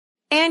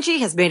Angie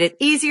has made it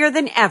easier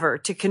than ever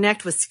to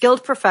connect with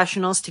skilled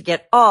professionals to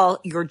get all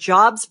your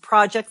jobs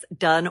projects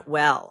done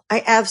well.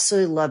 I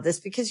absolutely love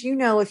this because,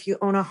 if you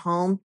own a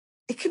home,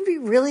 it can be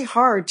really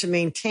hard to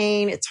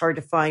maintain. It's hard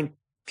to find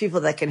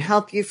people that can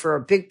help you for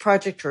a big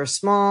project or a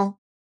small.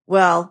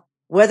 Well,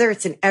 whether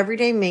it's in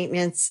everyday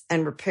maintenance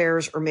and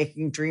repairs or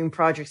making dream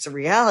projects a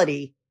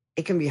reality,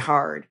 it can be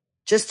hard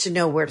just to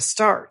know where to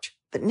start.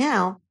 But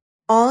now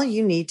all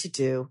you need to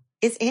do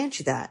is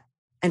Angie that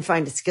and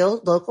find a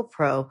skilled local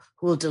pro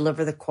who will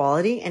deliver the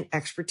quality and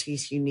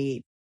expertise you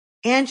need.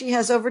 Angie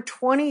has over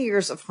 20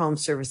 years of home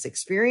service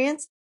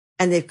experience,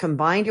 and they've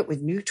combined it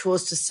with new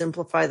tools to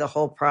simplify the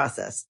whole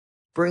process.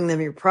 Bring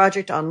them your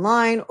project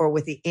online or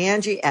with the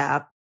Angie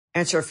app,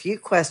 answer a few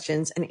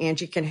questions, and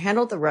Angie can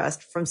handle the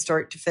rest from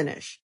start to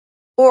finish.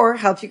 Or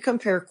help you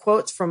compare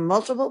quotes from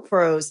multiple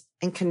pros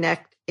and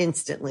connect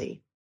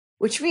instantly,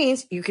 which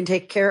means you can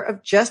take care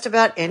of just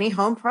about any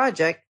home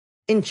project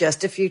in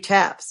just a few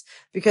taps.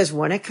 Because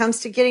when it comes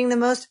to getting the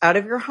most out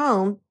of your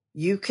home,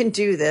 you can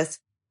do this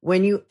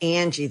when you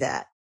Angie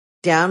that.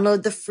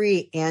 Download the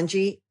free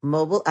Angie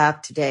mobile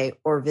app today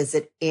or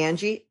visit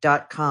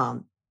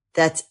Angie.com.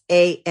 That's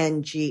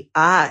ANGI.com.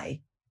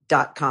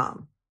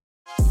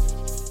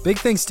 Big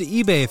thanks to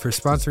eBay for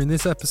sponsoring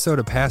this episode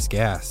of Past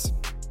Gas.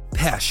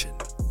 Passion,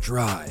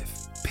 drive,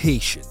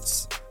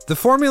 patience. The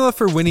formula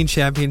for winning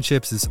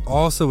championships is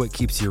also what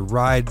keeps your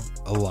ride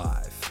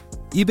alive.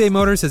 eBay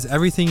Motors has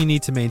everything you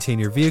need to maintain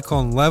your vehicle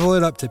and level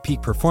it up to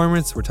peak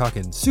performance. We're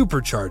talking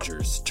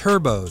superchargers,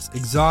 turbos,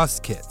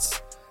 exhaust kits,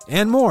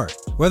 and more.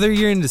 Whether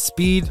you're into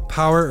speed,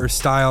 power, or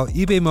style,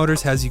 eBay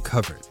Motors has you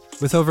covered.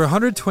 With over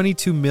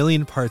 122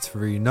 million parts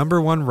for your number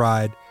one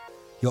ride,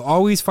 you'll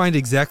always find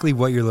exactly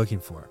what you're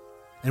looking for.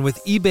 And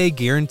with eBay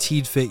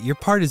Guaranteed Fit, your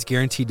part is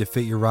guaranteed to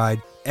fit your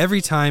ride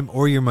every time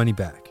or your money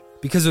back.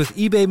 Because with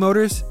eBay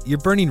Motors, you're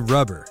burning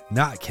rubber,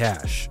 not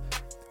cash.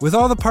 With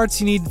all the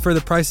parts you need for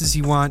the prices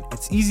you want,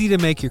 it's easy to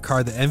make your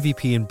car the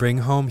MVP and bring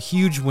home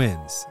huge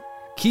wins.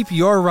 Keep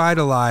your ride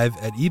alive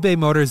at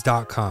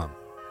ebaymotors.com.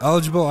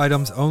 Eligible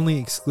items only,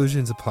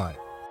 exclusions apply.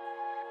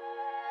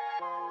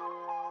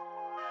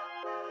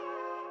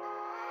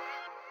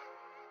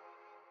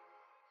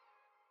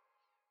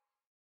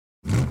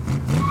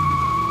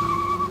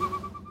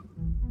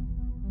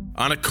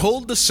 On a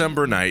cold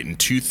December night in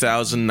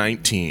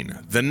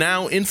 2019, the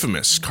now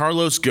infamous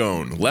Carlos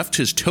Ghosn left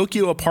his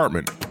Tokyo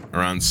apartment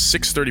around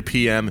 6:30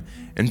 p.m.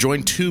 and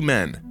joined two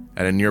men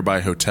at a nearby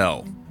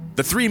hotel.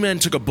 The three men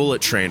took a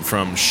bullet train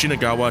from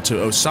Shinagawa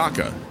to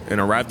Osaka and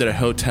arrived at a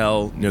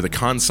hotel near the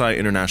Kansai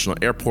International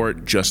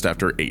Airport just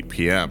after 8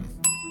 p.m.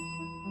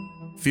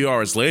 A few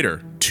hours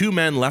later, two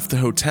men left the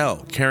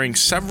hotel carrying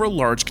several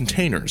large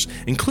containers,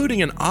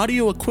 including an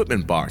audio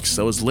equipment box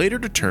that was later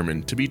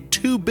determined to be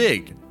too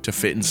big to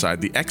fit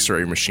inside the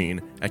X-ray machine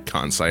at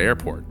Kansai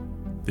Airport.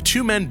 The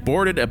two men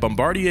boarded a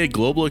Bombardier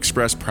Global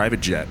Express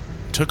private jet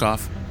and took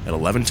off at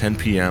 11:10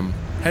 p.m.,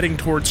 heading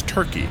towards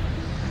Turkey.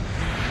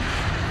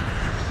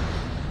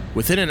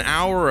 Within an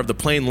hour of the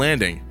plane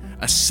landing,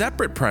 a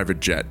separate private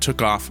jet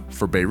took off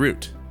for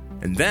Beirut.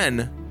 And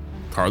then,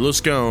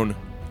 Carlos Ghosn,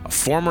 a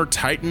former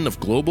titan of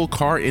global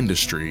car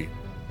industry,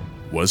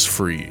 was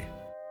free.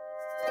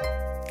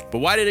 But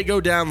why did it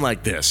go down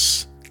like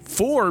this?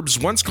 Forbes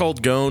once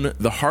called Ghosn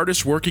the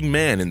hardest working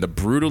man in the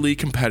brutally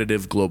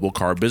competitive global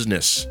car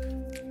business.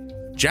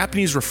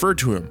 Japanese referred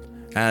to him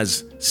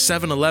as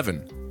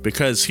 7-Eleven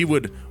because he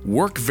would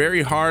work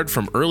very hard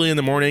from early in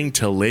the morning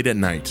till late at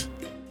night.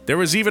 There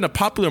was even a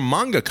popular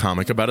manga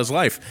comic about his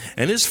life,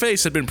 and his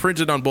face had been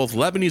printed on both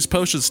Lebanese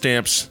postage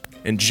stamps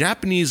and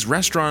Japanese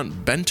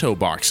restaurant bento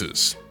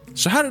boxes.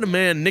 So how did a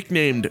man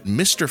nicknamed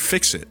Mr.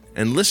 Fix-It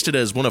and listed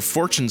as one of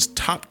Fortune's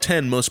top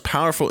 10 most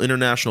powerful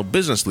international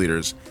business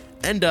leaders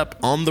end up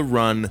on the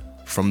run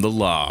from the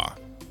law?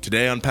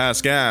 Today on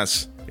Past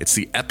Gas, it's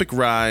the epic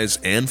rise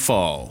and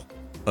fall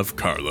of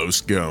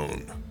Carlos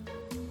Ghosn.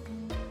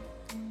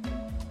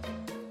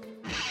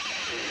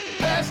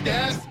 Past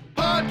Gas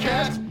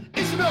Podcast.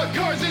 It's about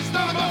cars, it's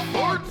not about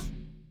sports.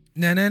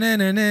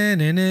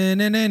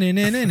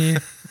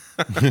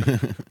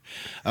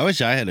 I wish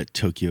I had a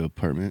Tokyo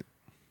apartment.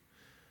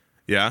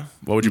 Yeah?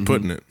 What would you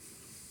put in it?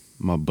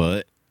 My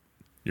butt.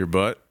 Your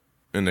butt?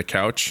 And the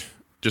couch?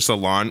 Just a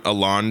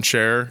lawn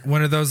chair?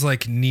 One of those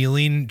like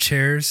kneeling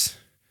chairs.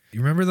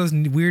 You remember those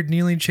weird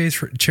kneeling chairs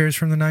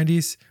from the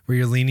 90s where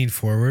you're leaning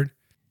forward?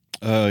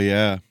 Oh,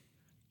 yeah.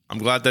 I'm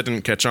glad that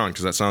didn't catch on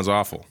because that sounds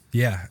awful.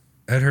 Yeah,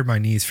 that hurt my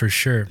knees for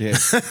sure. Yeah.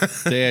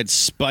 They had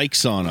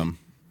spikes on them.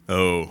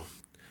 Oh.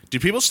 Do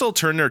people still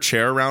turn their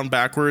chair around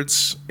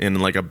backwards in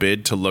like a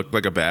bid to look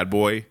like a bad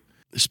boy?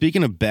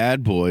 Speaking of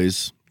bad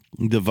boys,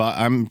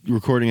 I'm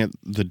recording at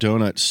the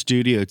Donut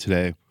Studio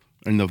today,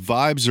 and the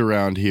vibes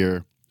around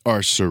here are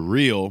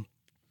surreal.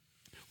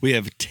 We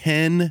have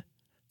 10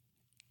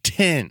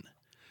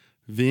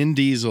 Vin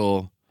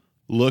Diesel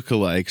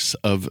lookalikes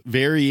of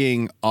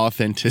varying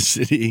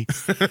authenticity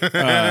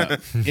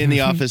in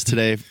the office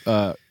today.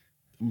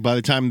 By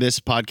the time this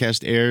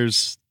podcast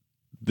airs,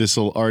 this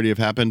will already have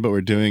happened, but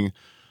we're doing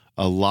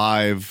a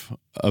live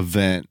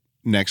event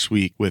next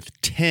week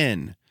with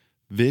 10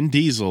 Vin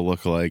Diesel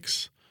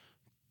lookalikes.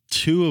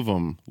 2 of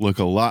them look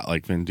a lot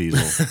like Vin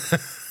Diesel.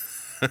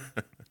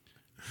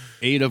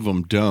 8 of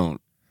them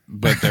don't,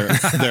 but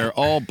they're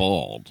all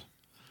bald.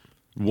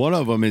 One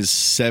of them is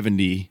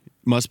 70,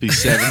 must be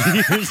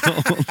 70 years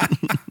old.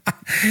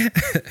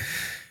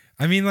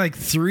 I mean, like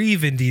 3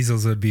 Vin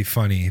Diesels would be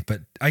funny, but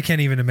I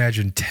can't even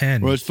imagine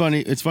 10. Well, it's funny.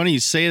 It's funny you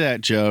say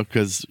that, Joe,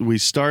 because we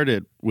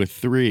started with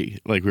 3.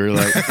 Like we were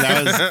like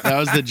that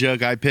was the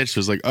joke I pitched.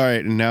 Was like, all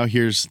right, and now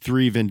here's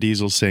 3 Vin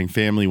Diesels saying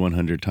 "family"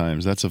 100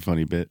 times. That's a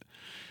funny bit.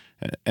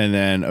 And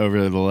then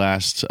over the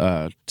last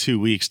 2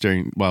 weeks,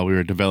 while we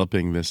were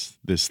developing this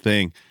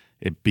thing,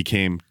 it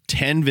became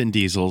 10 Vin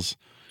Diesels,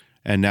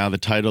 and now the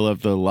title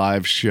of the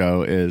live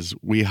show is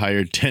 "We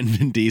Hired 10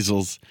 Vin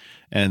Diesels."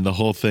 And the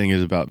whole thing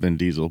is about Vin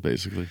Diesel,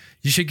 basically.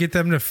 You should get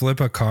them to flip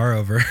a car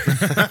over.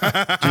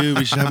 Dude,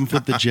 we should have them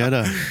flip the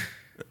Jetta.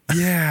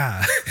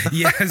 Yeah.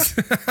 Yes.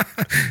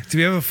 Do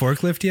we have a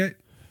forklift yet?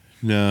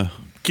 No.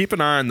 Keep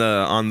an eye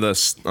on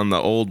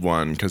the old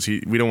one because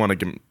we don't want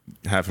to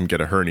have him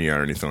get a hernia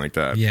or anything like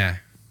that. Yeah.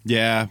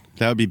 Yeah,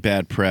 that would be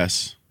bad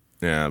press.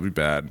 Yeah, it'd be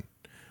bad.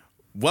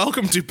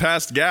 Welcome to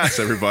Past Gas,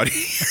 everybody.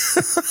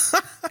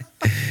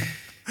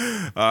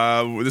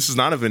 This is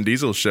not a Vin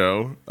Diesel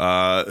show.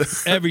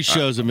 Every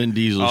show's a Vin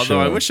Diesel show. Although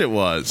I wish it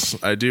was.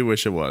 I do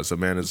wish it was. The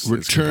man is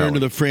Return to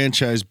the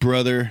franchise,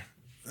 brother.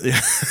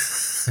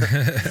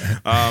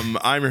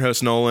 I'm your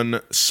host,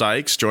 Nolan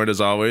Sykes, joined as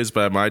always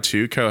by my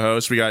 2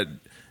 co-hosts. We got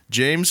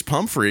James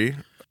Pumphrey.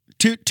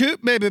 Toot,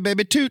 toot, baby,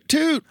 baby, toot,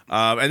 toot.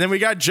 And then we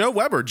got Joe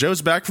Weber.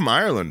 Joe's back from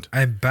Ireland.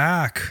 I'm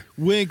back.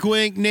 Wink,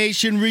 wink,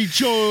 nation,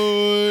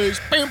 rejoice.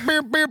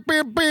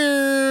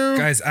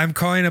 Guys, I'm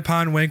calling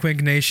upon Wink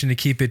Wink Nation to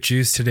keep it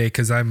juiced today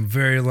because I'm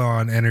very low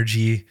on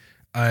energy.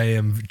 I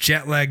am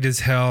jet lagged as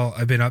hell.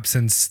 I've been up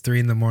since 3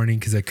 a.m.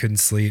 because I couldn't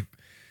sleep.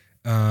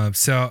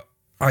 So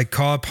I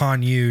call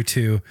upon you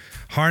to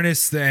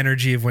harness the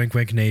energy of Wink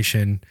Wink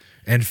Nation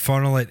and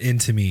funnel it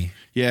into me.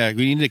 Yeah,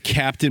 we need a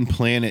Captain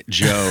Planet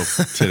Joe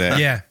today.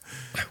 Yeah.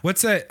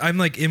 What's that? I'm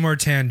like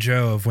Immortan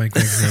Joe of Wink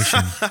Wink Nation.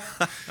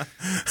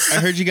 I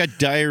heard you got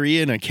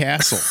diarrhea in a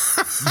castle.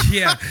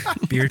 Yeah.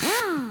 Beer.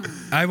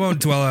 I won't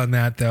dwell on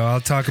that, though.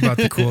 I'll talk about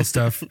the cool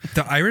stuff.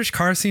 The Irish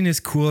car scene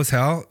is cool as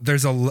hell.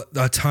 There's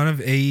a ton of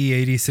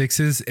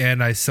AE86s,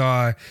 and I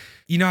saw,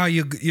 you know how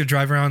you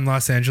drive around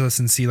Los Angeles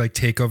and see like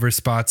takeover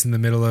spots in the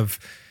middle of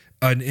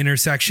an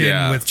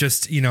intersection with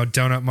just,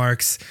 donut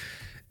marks.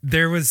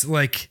 There was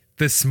like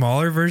the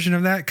smaller version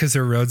of that because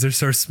their roads are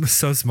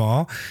so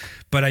small.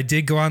 But I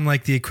did go on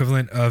like the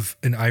equivalent of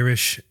an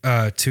Irish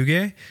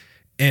Touge,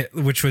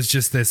 which was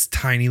just this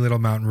tiny little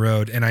mountain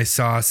road. And I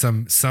saw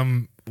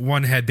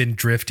one had been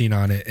drifting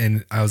on it.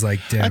 And I was like,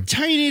 damn. A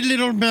tiny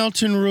little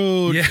mountain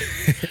road. Yeah.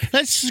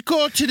 Let's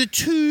go to the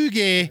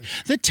Touge,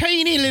 the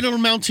tiny little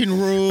mountain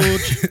road.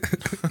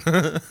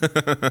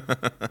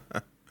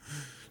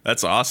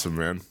 That's awesome,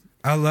 man.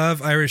 I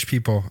love Irish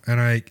people. And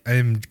I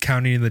am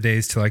counting the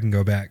days till I can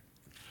go back.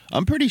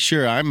 I'm pretty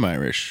sure I'm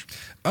Irish.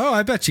 Oh,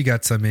 I bet you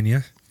got some in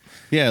you.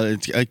 Yeah,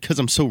 it's because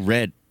I'm so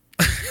red.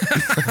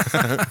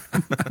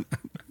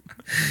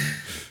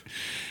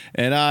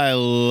 And I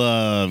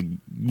love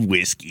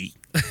whiskey.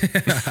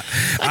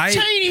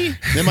 Tiny.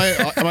 And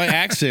my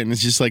accent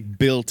is just like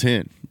built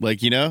in. Like,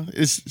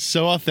 it's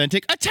so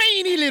authentic. A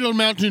tiny little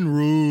mountain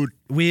road.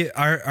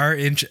 Our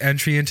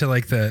entry into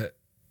like the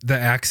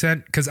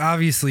accent, because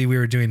obviously we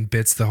were doing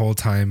bits the whole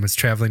time, was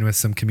traveling with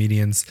some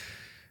comedians.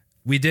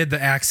 We did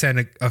the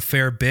accent a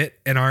fair bit,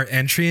 and our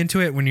entry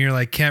into it, when you're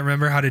like, can't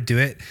remember how to do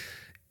it,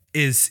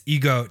 is you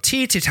go,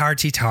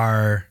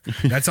 tar.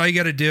 That's all you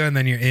got to do, and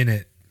then you're in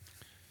it.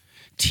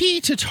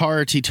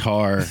 Tar.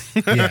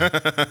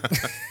 Yeah.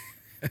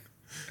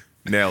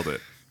 Nailed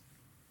it.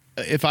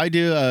 If I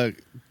do a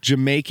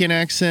Jamaican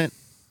accent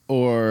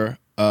or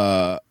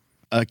a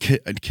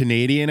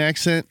Canadian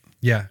accent,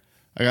 Yeah.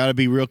 I got to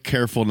be real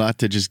careful not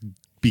to just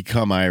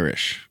become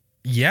Irish.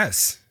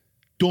 Yes.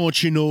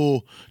 Don't you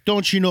know,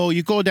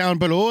 you go down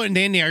below and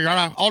then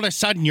all of a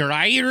sudden you're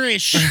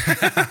Irish.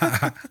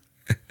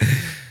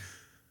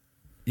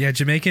 Yeah,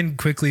 Jamaican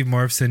quickly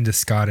morphs into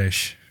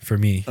Scottish for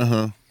me.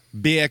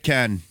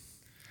 Bacon.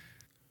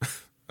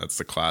 That's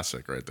the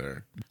classic right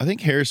there. I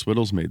think Harris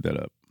Whittles made that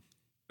up.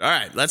 All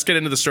right, let's get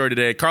into the story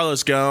today.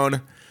 Carlos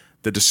Ghosn,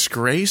 the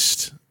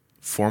disgraced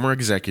former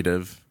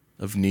executive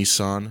of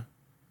Nissan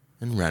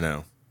and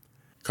Renault.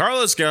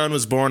 Carlos Ghosn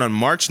was born on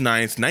March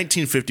 9th,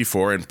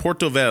 1954 in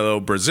Porto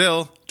Velho,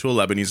 Brazil, to a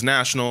Lebanese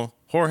national,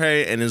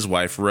 Jorge, and his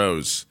wife,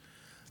 Rose.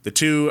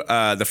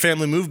 The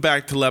family moved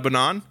back to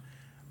Lebanon,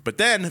 but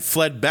then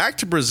fled back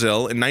to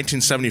Brazil in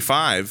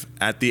 1975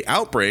 at the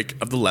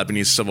outbreak of the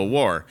Lebanese Civil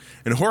War.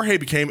 And Jorge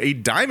became a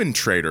diamond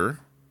trader,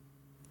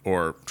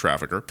 or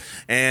trafficker,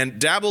 and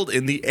dabbled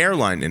in the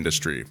airline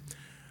industry.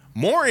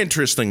 More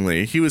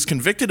interestingly, he was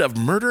convicted of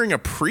murdering a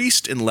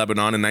priest in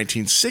Lebanon in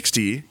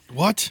 1960.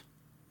 What?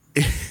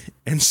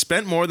 And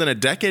spent more than a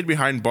decade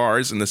behind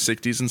bars in the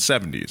 60s and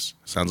 70s.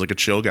 Sounds like a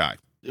chill guy.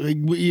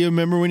 You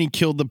remember when he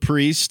killed the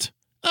priest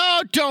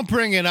Oh, don't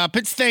bring it up.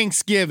 It's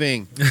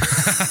Thanksgiving.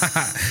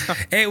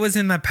 It was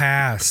in the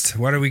past.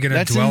 What are we going to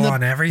That's dwell in the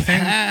on everything?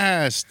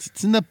 Past.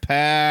 It's in the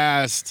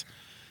past.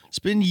 It's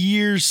been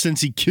years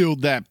since he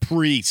killed that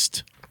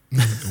priest.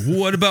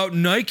 What about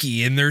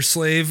Nike and their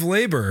slave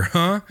labor,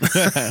 huh?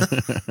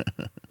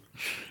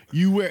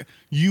 You wear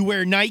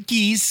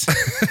Nikes.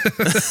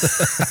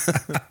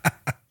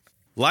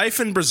 Life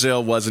in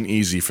Brazil wasn't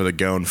easy for the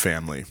Ghosn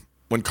family.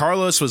 When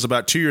Carlos was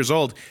about 2 years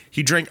old,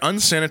 he drank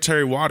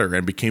unsanitary water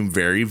and became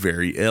very,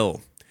 very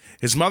ill.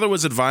 His mother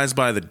was advised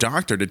by the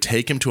doctor to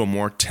take him to a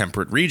more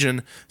temperate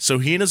region, so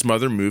he and his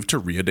mother moved to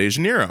Rio de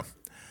Janeiro.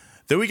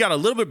 Though he got a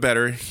little bit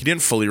better, he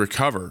didn't fully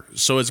recover,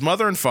 so his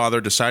mother and father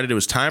decided it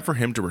was time for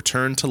him to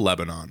return to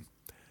Lebanon.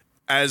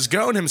 As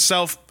Ghosn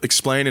himself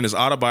explained in his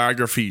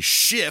autobiography,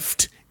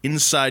 Shift,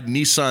 Inside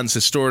Nissan's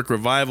Historic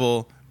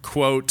Revival,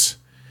 quote,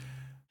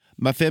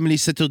 My family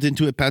settled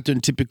into a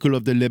pattern typical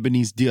of the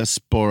Lebanese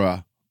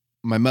diaspora.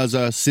 My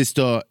mother,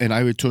 sister, and I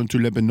returned to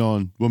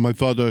Lebanon, where my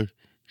father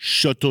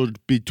shuttled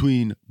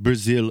between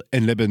Brazil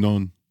and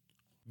Lebanon.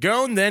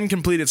 Ghosn then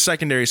completed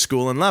secondary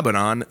school in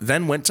Lebanon,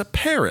 then went to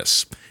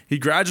Paris. He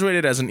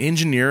graduated as an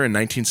engineer in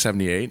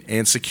 1978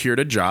 and secured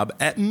a job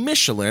at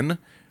Michelin,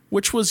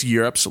 which was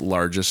Europe's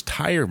largest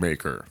tire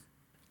maker.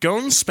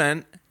 Ghosn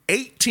spent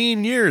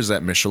 18 years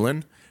at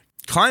Michelin,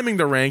 climbing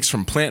the ranks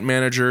from plant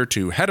manager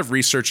to head of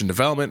research and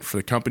development for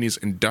the company's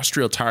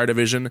industrial tire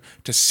division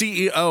to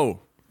CEO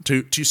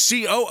to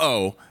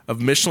COO of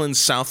Michelin's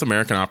South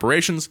American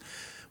operations,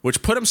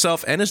 which put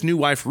himself and his new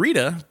wife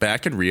Rita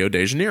back in Rio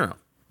de Janeiro.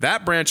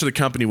 That branch of the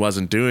company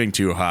wasn't doing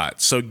too hot,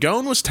 so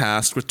Ghosn was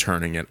tasked with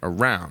turning it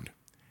around.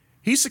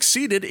 He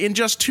succeeded in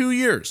just 2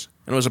 years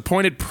and was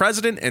appointed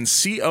president and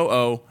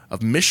COO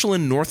of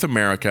Michelin North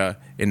America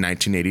in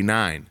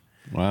 1989.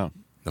 Wow.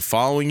 The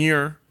following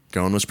year,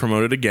 Ghosn was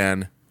promoted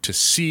again to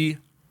CEO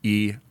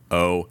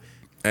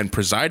and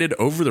presided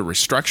over the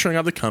restructuring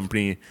of the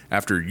company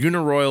after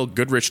Uniroyal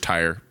Goodrich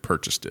Tire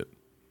purchased it.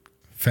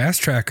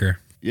 Fast tracker.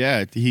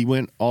 Yeah, he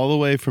went all the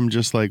way from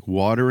just like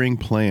watering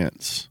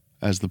plants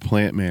as the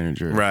plant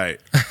manager Right.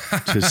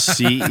 to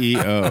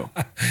CEO.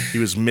 He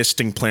was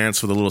misting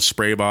plants with a little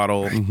spray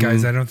bottle,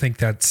 Guys, I don't think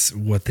that's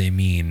what they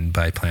mean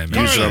by plant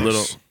using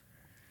management.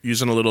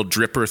 using a little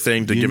dripper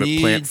thing to give it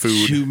plant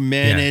food. to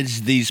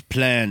manage these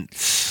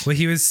plants. Well,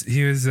 he was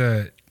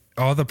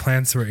all the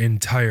plants were in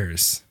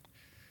tires.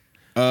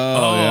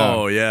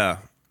 Oh, yeah.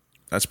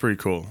 That's pretty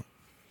cool.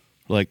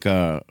 Like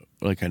a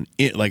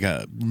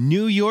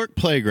New York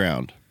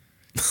playground.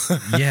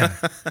 Yeah.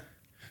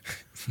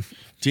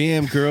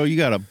 Damn, girl, you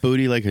got a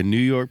booty like a New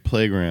York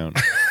playground.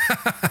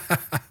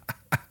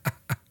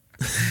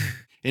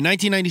 In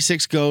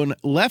 1996, Ghosn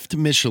left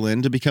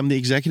Michelin to become the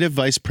executive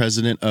vice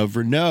president of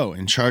Renault,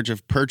 in charge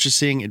of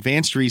purchasing,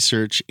 advanced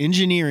research,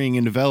 engineering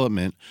and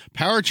development,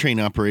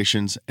 powertrain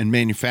operations, and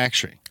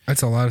manufacturing.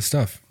 That's a lot of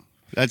stuff.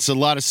 That's a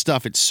lot of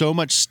stuff. It's so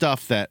much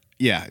stuff that,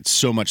 yeah, it's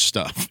so much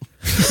stuff.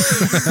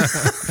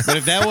 But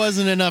if that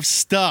wasn't enough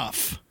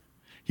stuff,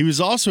 he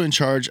was also in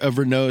charge of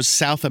Renault's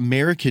South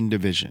American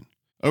division.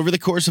 Over the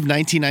course of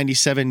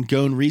 1997,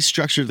 Ghosn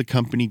restructured the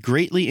company,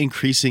 greatly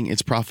increasing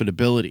its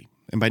profitability.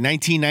 And by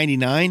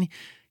 1999,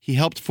 he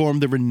helped form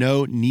the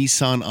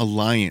Renault-Nissan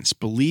Alliance,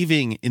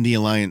 believing in the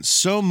alliance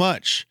so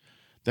much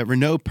that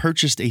Renault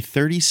purchased a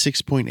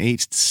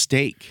 36.8%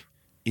 stake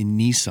in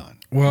Nissan.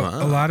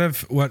 Well, a lot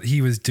of what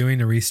he was doing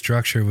to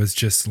restructure was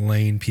just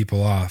laying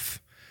people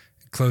off,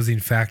 closing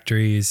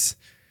factories.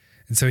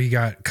 And so he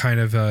got kind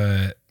of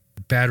a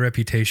bad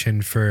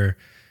reputation for,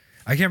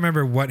 I can't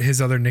remember what his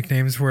other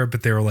nicknames were,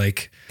 but they were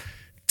like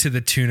to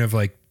the tune of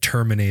like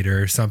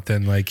Terminator or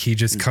something. Like he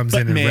just comes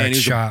in and wrecks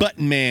shop.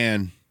 Button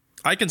man.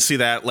 I can see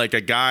that. Like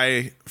a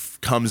guy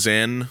comes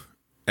in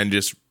and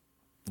just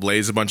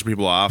lays a bunch of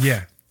people off.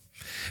 Yeah.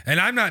 And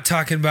I'm not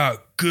talking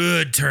about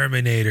good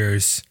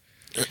Terminators.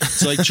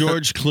 It's like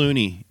George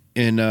Clooney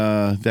in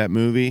that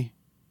movie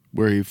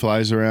where he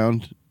flies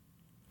around.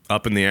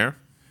 Up in the air.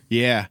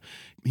 Yeah.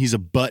 He's a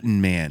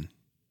button man.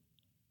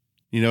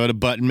 You know what a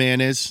button man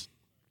is?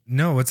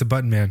 No, what's a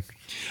button man?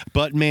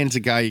 Button man's a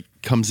guy who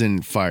comes in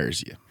and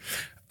fires you.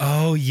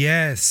 Oh,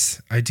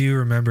 yes. I do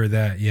remember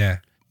that. Yeah.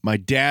 My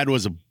dad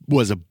was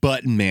a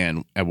button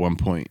man at one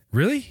point.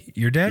 Really?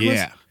 Your dad was?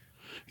 Yeah.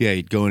 Yeah,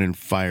 he'd go in and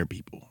fire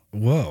people.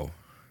 Whoa.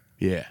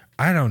 Yeah.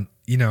 I don't,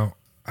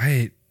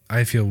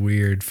 I feel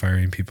weird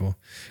firing people.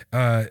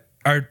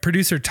 Our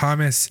producer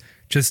Thomas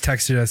just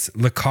texted us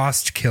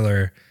Lacoste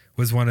Killer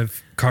was one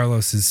of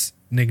Carlos's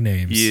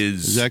nicknames.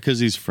 Is that because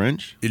he's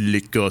French?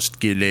 Lacoste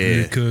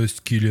Killer.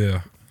 Lacoste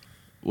Killer.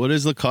 What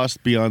is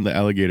Lacoste beyond the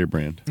alligator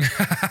brand?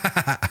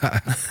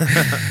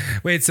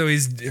 Wait, so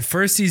he's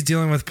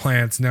dealing with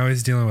plants, now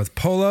he's dealing with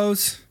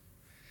polos?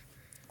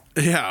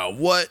 Yeah,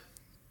 what?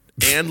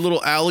 And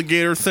little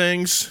alligator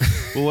things.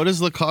 Well, what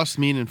does Lacoste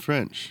mean in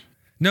French?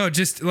 No,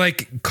 just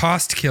like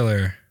cost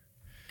killer.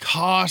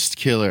 Cost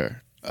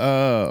killer.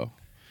 Oh.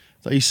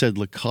 I thought you said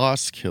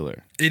Lacoste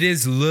killer. It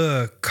is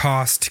Le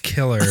Cost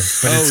Killer.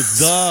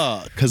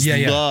 But Because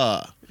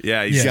Yeah.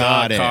 Yeah, he's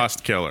Got the it.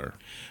 cost killer.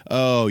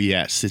 Oh,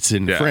 yes. It's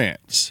in Yeah.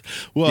 France.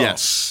 Well,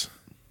 Yes.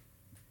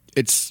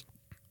 it's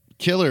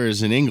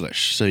killers in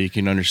English, so you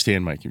can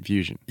understand my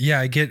confusion. Yeah,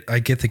 I get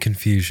the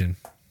confusion.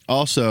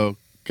 Also,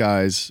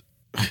 guys,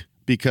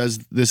 because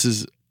this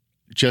is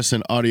just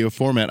an audio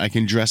format, I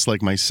can dress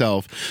like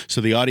myself,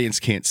 so the audience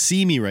can't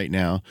see me right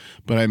now,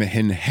 but I'm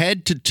in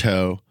head to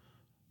toe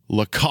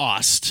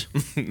Lacoste.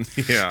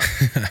 Yeah.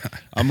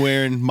 I'm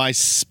wearing my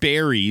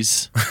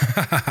Sperry's.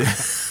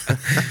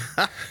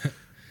 I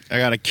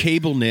got a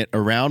cable knit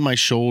around my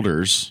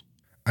shoulders.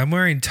 I'm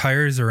wearing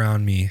tires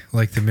around me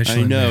like the Michelin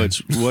I know. Man.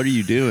 It's what are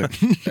you doing?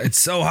 It's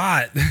so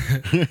hot.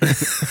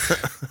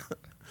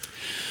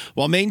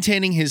 While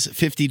maintaining his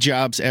 50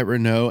 jobs at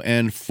Renault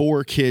and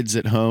 4 kids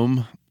at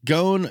home,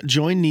 Ghosn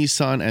joined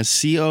Nissan as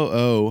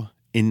COO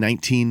in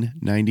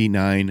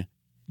 1999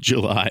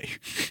 July.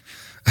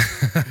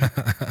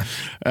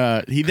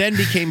 He then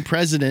became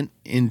president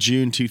in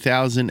June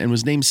 2000 and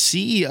was named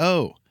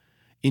CEO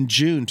in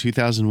June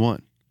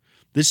 2001.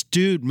 This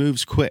dude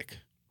moves quick.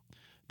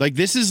 Like,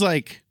 this is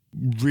like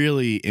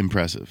really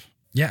impressive.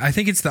 Yeah, I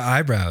think it's the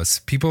eyebrows.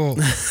 People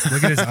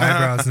look at his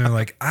eyebrows and they're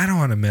like, I don't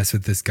want to mess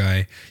with this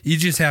guy. You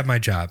just have my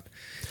job.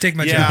 Take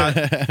my job.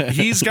 Yeah.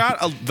 He's got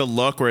the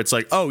look where it's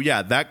like, oh,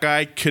 yeah, that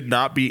guy could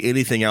not be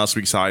anything else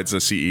besides a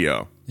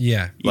CEO.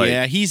 Yeah. Like-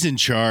 yeah, he's in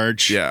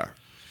charge. Yeah.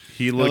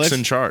 He looks let's-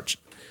 in charge.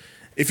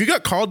 If you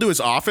got called to his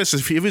office,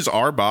 if he was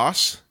our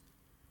boss,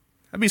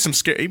 that'd be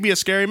he'd be a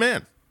scary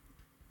man.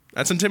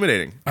 That's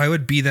intimidating. I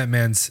would be that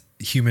man's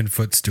human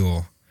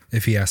footstool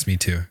if he asked me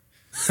to.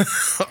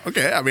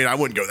 Okay. I mean, I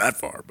wouldn't go that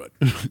far, but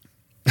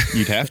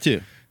You'd have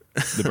to.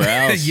 The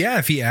brows. Yeah,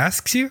 if he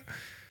asks you.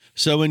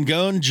 So when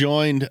Ghosn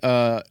joined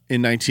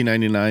in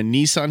 1999,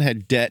 Nissan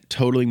had debt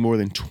totaling more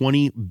than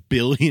 $20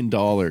 billion.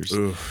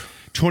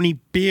 $20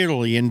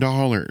 billion.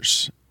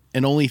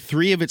 And only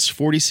 3 of its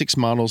 46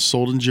 models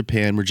sold in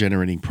Japan were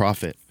generating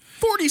profit.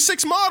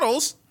 46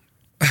 models?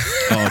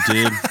 Oh,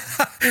 dude.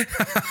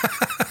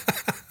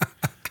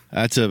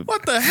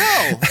 What the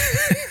hell?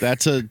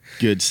 That's a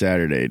good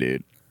Saturday,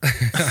 dude.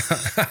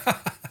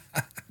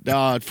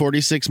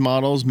 46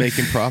 models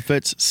making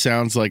profits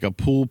sounds like a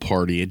pool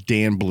party at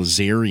Dan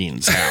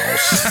Blazarian's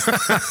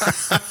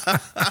house.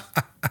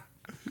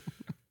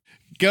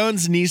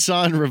 Ghosn's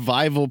Nissan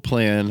revival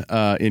plan,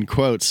 in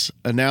quotes,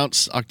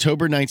 announced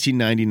October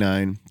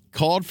 1999,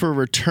 called for a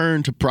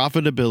return to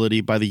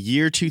profitability by the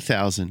year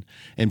 2000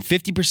 and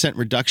 50%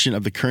 reduction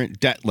of the current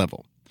debt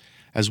level,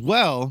 as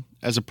well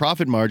as a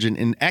profit margin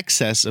in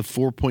excess of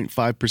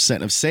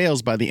 4.5% of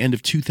sales by the end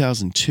of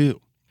 2002.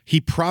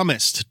 He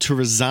promised to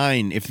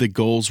resign if the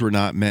goals were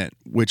not met,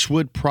 which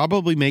would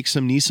probably make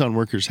some Nissan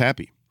workers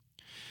happy.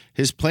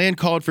 His plan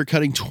called for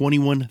cutting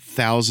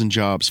 21,000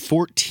 jobs,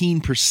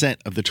 14%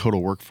 of the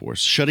total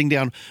workforce, shutting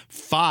down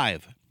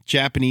 5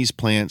 Japanese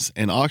plants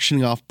and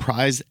auctioning off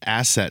prized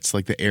assets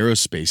like the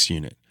aerospace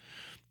unit.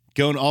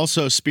 Ghosn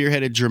also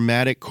spearheaded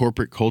dramatic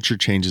corporate culture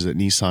changes at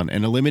Nissan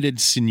and a limited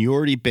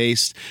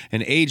seniority-based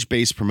and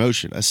age-based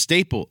promotion, a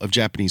staple of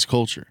Japanese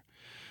culture.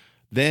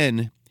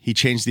 Then he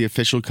changed the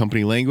official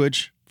company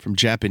language from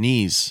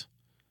Japanese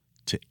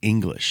to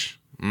English.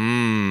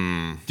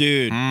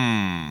 Dude,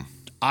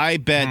 I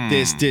bet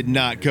this did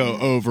not go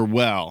over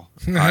well.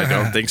 I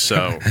don't think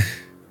so.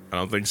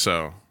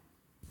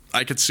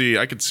 I could see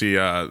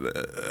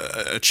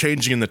a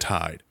changing in the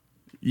tide.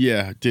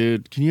 Yeah,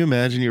 dude. Can you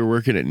imagine you're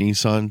working at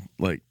Nissan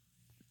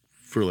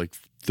for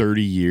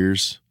 30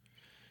 years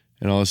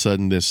and all of a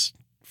sudden this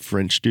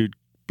French dude,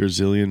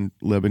 Brazilian,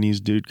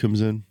 Lebanese dude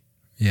comes in?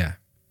 Yeah.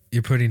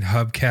 You're putting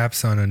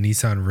hubcaps on a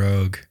Nissan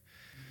Rogue.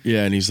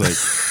 Yeah, and he's like,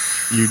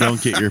 you don't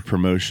get your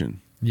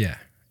promotion. Yeah.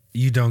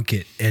 You don't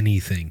get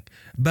anything.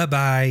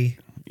 Bye-bye.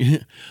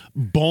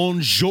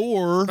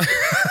 Bonjour.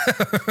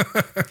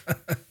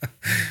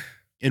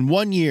 In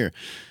 1 year,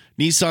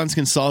 Nissan's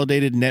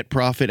consolidated net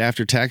profit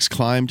after tax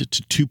climbed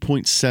to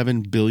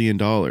 $2.7 billion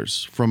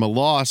from a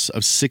loss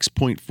of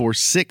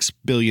 $6.46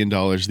 billion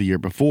the year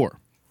before.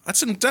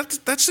 That's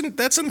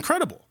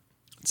incredible.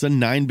 It's a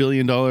 $9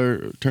 billion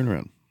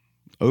turnaround.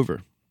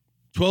 Over.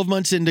 12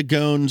 months into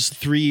Ghosn's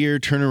 3-year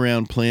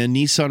turnaround plan,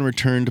 Nissan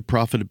returned to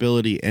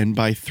profitability, and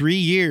by 3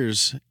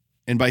 years,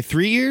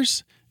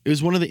 it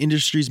was one of the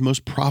industry's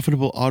most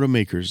profitable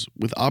automakers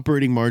with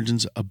operating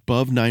margins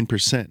above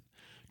 9%,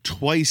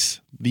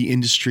 twice the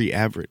industry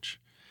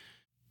average.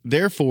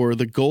 Therefore,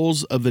 the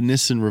goals of the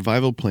Nissan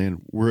revival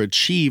plan were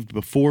achieved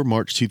before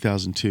March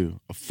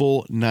 2002, a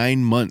full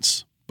 9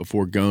 months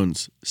before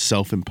Ghosn's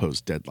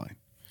self-imposed deadline.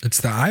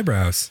 It's the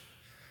eyebrows.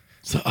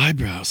 It's the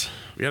eyebrows.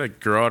 We gotta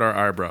grow out our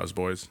eyebrows,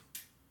 boys.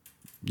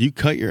 You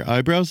cut your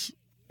eyebrows?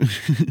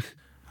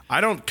 I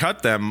don't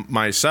cut them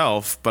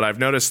myself, but I've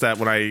noticed that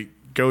when I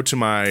go to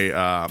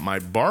my my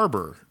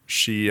barber,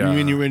 she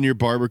When your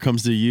barber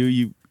comes to you,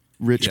 you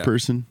rich yeah,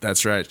 person.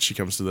 That's right. She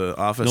comes to the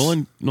office.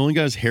 Nolan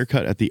got his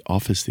haircut at the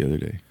office the other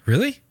day.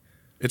 Really?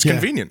 It's Yeah.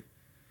 convenient.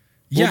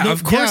 Yeah, no,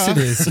 of course yeah. it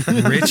is.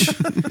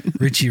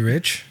 Richie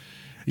Rich.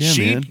 Yeah,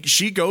 man.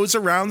 She goes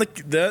around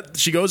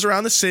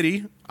the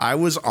city. I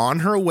was on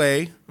her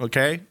way.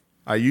 Okay,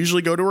 I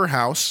usually go to her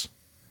house.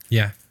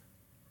 Yeah.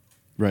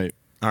 Right.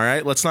 All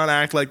right? Let's not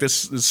act like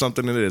this is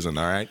something it isn't,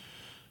 all right?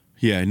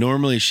 Yeah,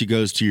 normally she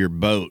goes to your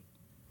boat.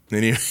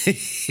 Anyway,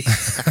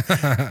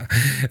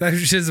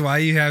 That's just why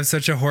you have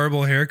such a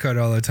horrible haircut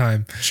all the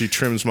time. she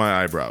trims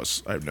my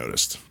eyebrows, I've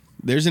noticed.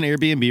 There's an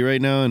Airbnb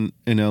right now in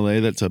LA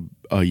that's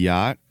a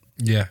yacht.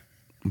 Yeah.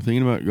 I'm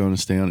thinking about going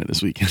to stay on it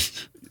this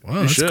weekend. Wow,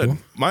 You that's should. cool.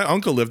 My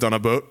uncle lived on a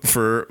boat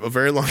for a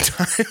very long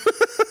time.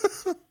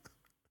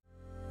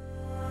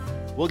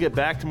 We'll get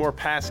back to more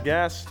Past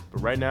Gas,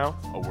 but right now,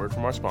 a word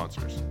from our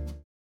sponsors.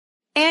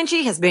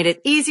 Angie has made it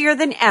easier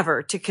than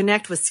ever to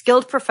connect with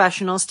skilled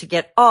professionals to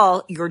get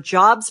all your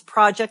jobs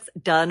projects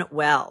done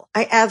well.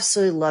 I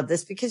absolutely love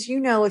this because,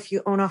 if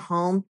you own a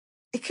home,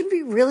 it can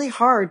be really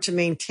hard to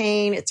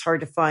maintain. It's hard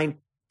to find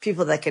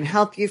people that can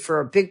help you for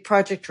a big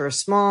project or a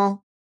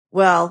small.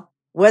 Well,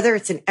 whether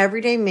it's in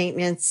everyday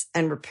maintenance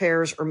and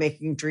repairs or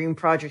making dream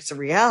projects a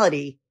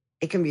reality,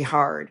 it can be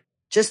hard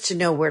just to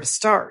know where to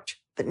start.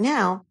 But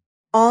now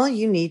all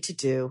you need to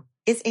do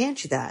is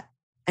Angie that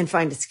and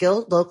find a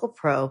skilled local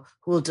pro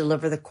who will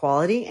deliver the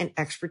quality and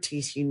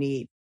expertise you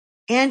need.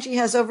 Angie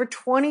has over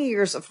 20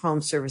 years of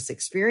home service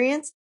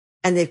experience,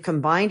 and they've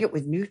combined it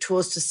with new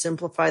tools to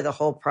simplify the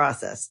whole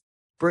process.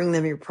 Bring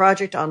them your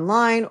project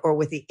online or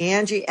with the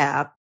Angie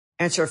app,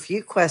 answer a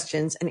few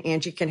questions, and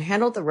Angie can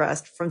handle the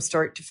rest from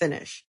start to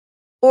finish.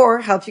 Or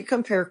help you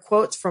compare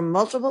quotes from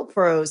multiple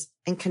pros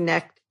and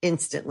connect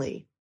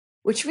instantly,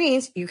 which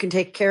means you can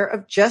take care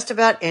of just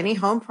about any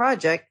home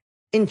project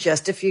in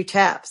just a few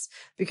taps.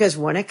 Because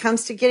when it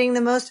comes to getting the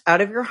most out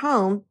of your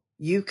home,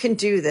 you can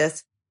do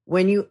this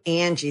when you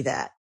Angie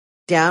that.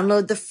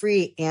 Download the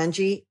free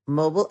Angie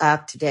mobile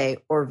app today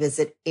or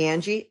visit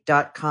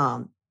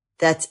Angie.com.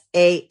 That's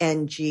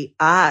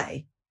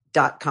ANGI.com.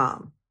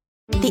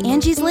 The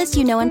Angie's List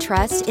you know and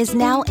trust is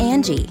now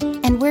Angie,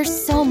 and we're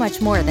so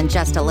much more than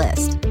just a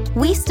list.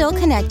 We still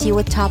connect you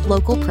with top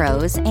local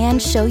pros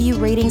and show you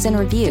ratings and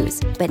reviews,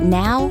 but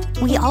now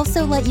we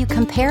also let you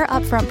compare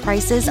upfront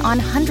prices on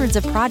hundreds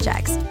of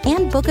projects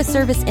and book a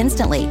service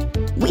instantly.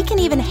 We can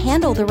even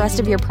handle the rest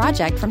of your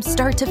project from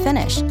start to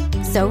finish.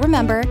 So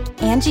remember,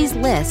 Angie's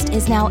List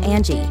is now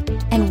Angie,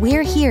 and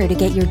we're here to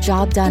get your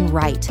job done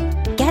right.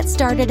 Get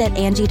started at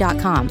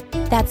Angie.com.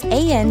 That's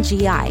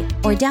ANGI,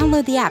 or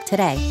download the app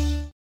today.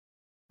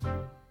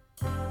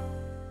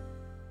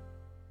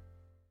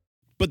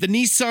 But the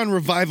Nissan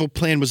revival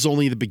plan was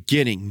only the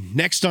beginning.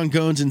 Next on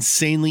Gon's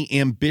insanely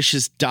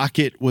ambitious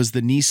docket was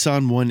the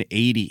Nissan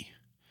 180,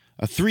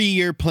 a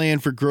 3-year plan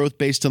for growth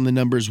based on the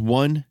numbers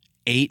 1,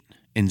 8,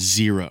 and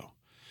 0.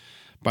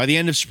 By the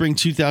end of spring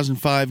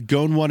 2005,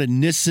 Gon wanted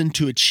Nissan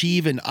to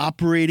achieve an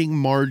operating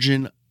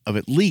margin of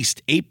at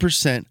least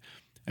 8%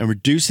 and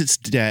reduce its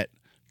debt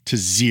to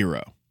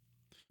 0.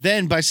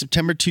 Then, by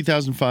September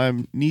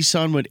 2005,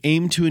 Nissan would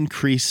aim to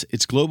increase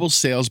its global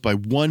sales by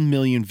 1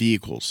 million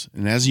vehicles.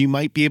 And as you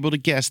might be able to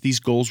guess, these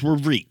goals were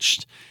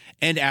reached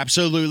and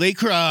absolutely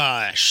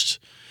crushed.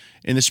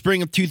 In the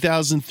spring of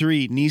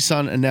 2003,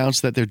 Nissan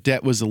announced that their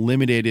debt was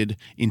eliminated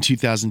in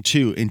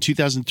 2002. In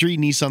 2003,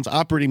 Nissan's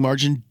operating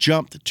margin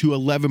jumped to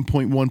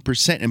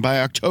 11.1%. And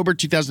by October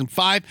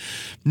 2005,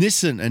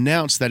 Nissan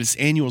announced that its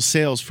annual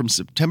sales from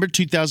September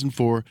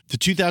 2004 to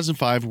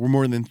 2005 were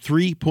more than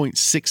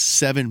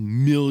 3.67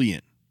 million.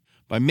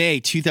 By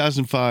May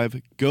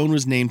 2005, Gon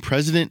was named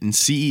president and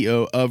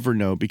CEO of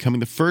Renault,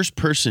 becoming the first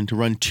person to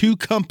run 2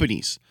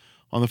 companies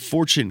on the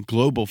Fortune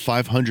Global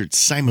 500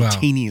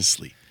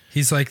 simultaneously. Wow.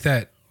 He's like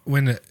that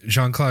when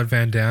Jean-Claude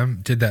Van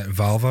Damme did that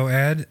Volvo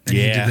ad and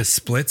he did the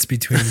splits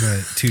between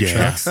the 2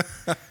 trucks.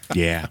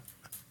 Yeah.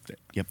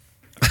 Yep.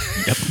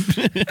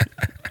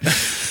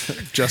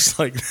 Just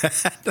like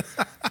that.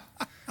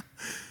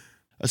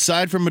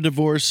 Aside from a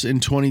divorce in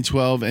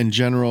 2012 and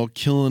general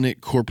killing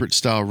it corporate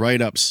style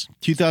write-ups,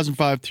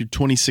 2005 through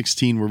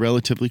 2016 were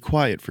relatively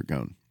quiet for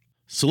Gon.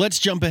 So let's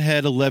jump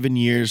ahead 11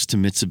 years to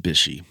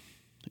Mitsubishi.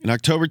 In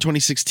October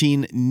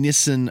 2016,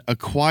 Nissan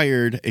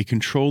acquired a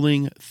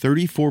controlling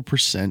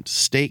 34%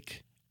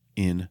 stake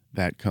in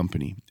that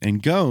company.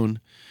 And Gon,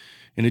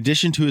 in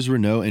addition to his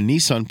Renault and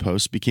Nissan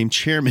posts, became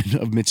chairman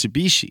of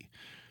Mitsubishi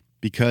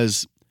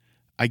because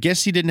I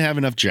guess he didn't have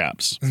enough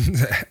jobs.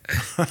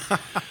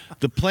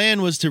 The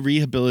plan was to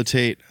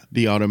rehabilitate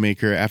the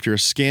automaker after a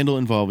scandal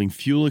involving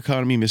fuel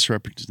economy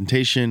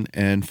misrepresentation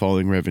and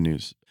falling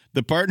revenues.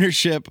 The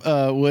partnership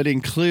would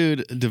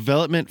include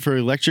development for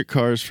electric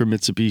cars for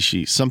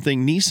Mitsubishi,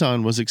 something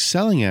Nissan was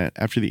excelling at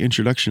after the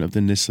introduction of the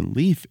Nissan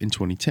Leaf in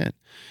 2010.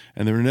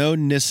 And the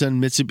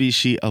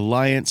Renault-Nissan-Mitsubishi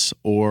Alliance,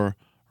 or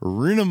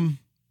RINM,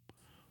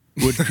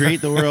 would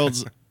create the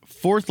world's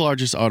 4th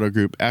largest auto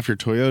group after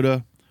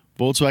Toyota,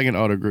 Volkswagen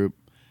Auto Group,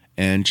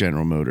 and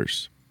General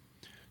Motors.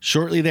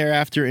 Shortly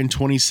thereafter, in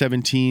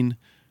 2017,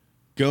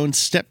 Gon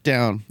stepped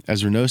down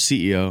as Renault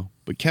CEO,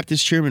 but kept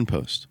his chairman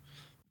post.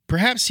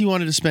 Perhaps he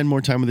wanted to spend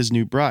more time with his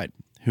new bride,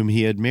 whom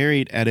he had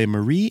married at a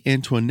Marie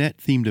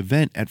Antoinette-themed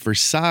event at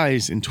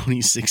Versailles in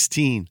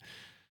 2016.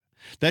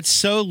 That's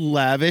so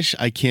lavish,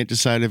 I can't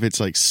decide if it's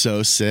like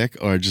so sick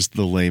or just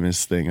the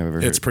lamest thing I've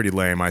ever heard. It's pretty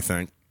lame, I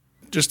think.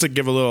 Just to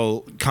give a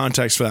little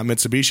context for that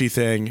Mitsubishi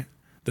thing,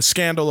 The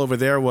scandal over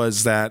there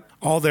was that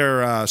all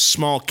their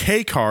small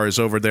K cars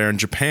over there in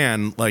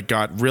Japan like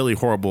got really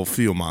horrible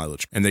fuel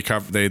mileage, and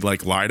they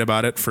like lied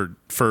about it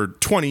for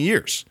 20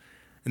 years.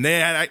 And they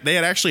had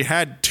actually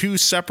had 2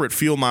 separate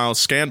fuel miles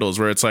scandals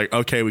where it's like,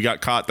 okay, we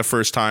got caught the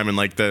first time in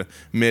like the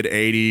mid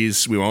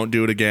 80s, we won't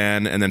do it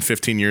again, and then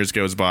 15 years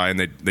goes by and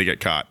they get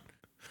caught.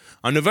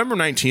 On November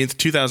 19th,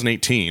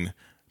 2018,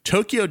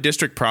 Tokyo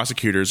district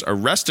prosecutors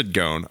arrested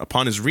Ghosn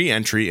upon his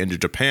re-entry into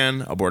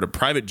Japan aboard a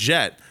private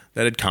jet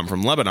that had come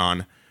from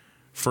Lebanon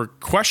for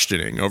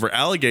questioning over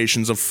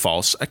allegations of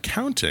false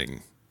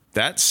accounting.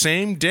 That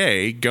same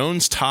day,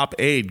 Ghosn's top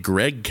aide,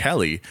 Greg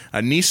Kelly,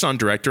 a Nissan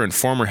director and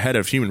former head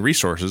of human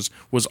resources,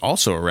 was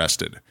also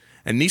arrested.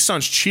 And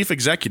Nissan's chief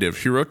executive,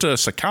 Hirota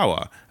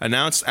Sakawa,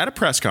 announced at a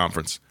press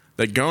conference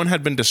that Ghosn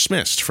had been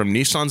dismissed from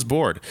Nissan's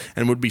board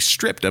and would be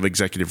stripped of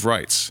executive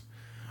rights.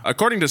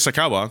 According to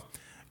Sakawa,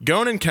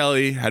 Ghosn and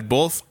Kelly had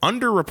both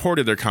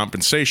underreported their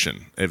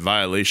compensation, a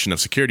violation of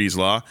securities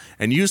law,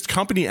 and used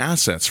company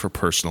assets for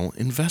personal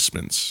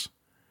investments.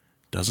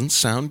 Doesn't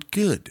sound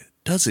good,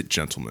 does it,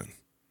 gentlemen?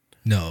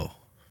 No.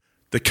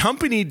 The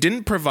company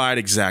didn't provide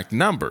exact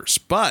numbers,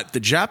 but the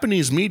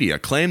Japanese media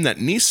claimed that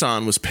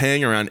Nissan was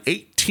paying around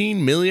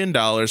 $18 million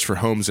for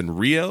homes in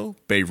Rio,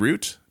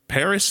 Beirut,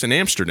 Paris, and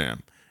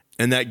Amsterdam,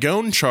 and that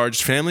Ghosn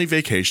charged family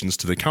vacations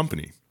to the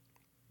company.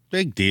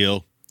 Big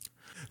deal.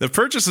 The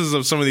purchases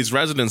of some of these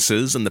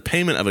residences and the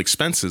payment of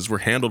expenses were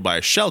handled by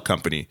a shell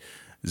company,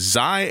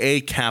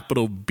 Zai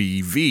Capital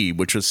BV,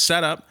 which was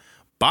set up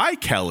by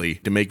Kelly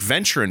to make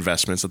venture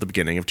investments at the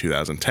beginning of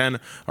 2010,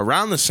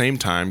 around the same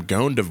time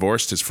Ghosn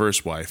divorced his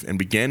first wife and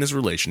began his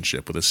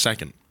relationship with his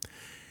second.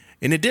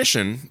 In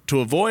addition, to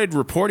avoid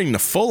reporting the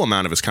full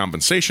amount of his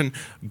compensation,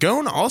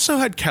 Ghosn also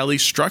had Kelly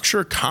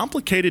structure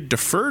complicated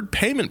deferred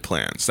payment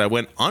plans that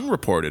went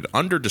unreported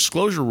under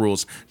disclosure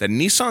rules that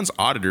Nissan's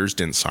auditors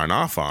didn't sign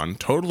off on,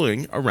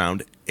 totaling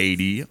around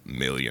 $80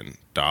 million.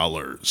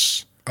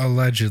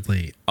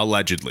 Allegedly.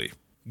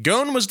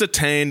 Ghosn was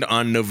detained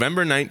on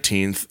November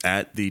 19th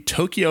at the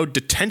Tokyo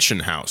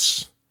Detention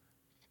House.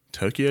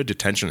 Tokyo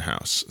Detention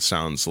House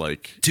sounds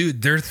like...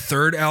 Dude, their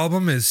third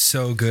album is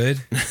so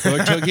good.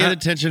 Well, Tokyo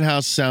Detention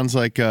House sounds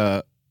like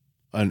an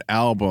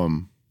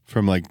album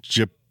from like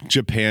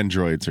Japan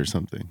Droids or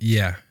something.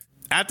 Yeah.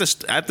 At this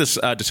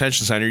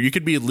detention center, you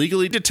could be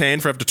legally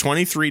detained for up to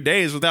 23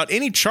 days without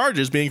any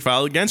charges being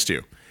filed against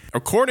you.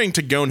 According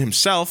to Ghosn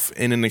himself,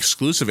 in an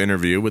exclusive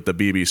interview with the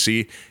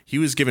BBC, he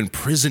was given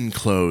prison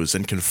clothes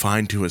and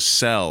confined to a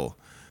cell.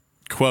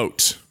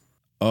 Quote,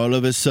 all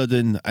of a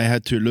sudden, I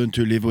had to learn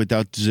to live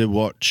without the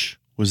watch,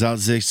 without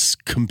this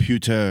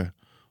computer,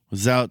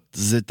 without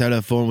the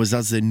telephone,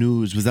 without the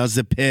news, without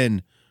the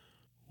pen,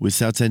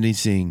 without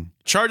anything.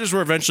 Charges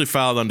were eventually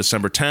filed on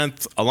December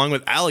 10th, along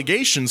with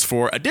allegations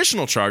for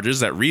additional charges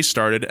that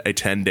restarted a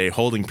 10-day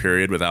holding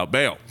period without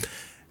bail.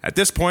 At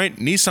this point,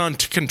 Nissan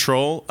took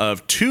control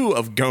of 2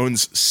 of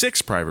Ghosn's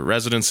 6 private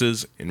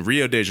residences in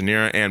Rio de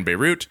Janeiro and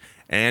Beirut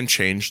and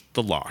changed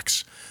the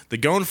locks. The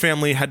Ghosn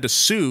family had to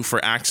sue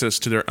for access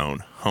to their own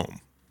home.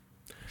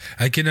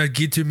 I cannot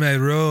get to my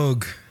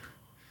Rogue.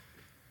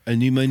 I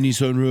need my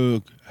Nissan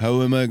Rogue.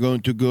 How am I going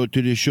to go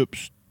to the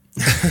shops?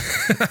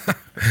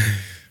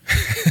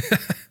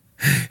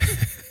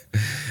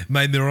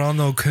 My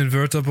Murano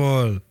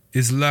convertible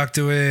is locked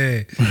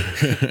away.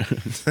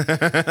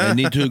 I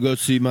need to go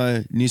see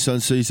my Nissan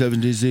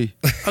C70Z.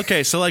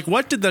 Okay, so like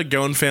what did the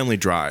Ghosn family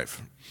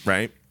drive,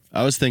 right?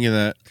 I was thinking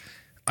that.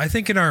 I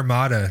think an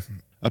Armada.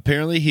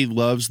 Apparently he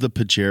loves the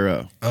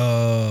Pajero.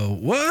 Oh,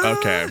 what?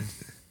 Okay.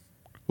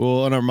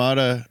 Well, an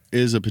Armada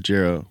is a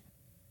Pajero.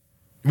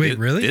 Wait,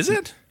 really? Is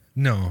it?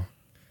 No.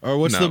 Or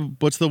what's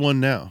the one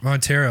now?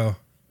 Montero.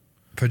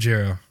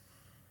 Pajero.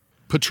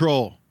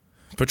 Patrol.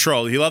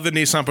 He loved the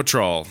Nissan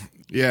Patrol.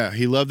 Yeah,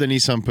 he loved the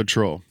Nissan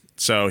Patrol.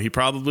 So he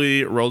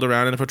probably rolled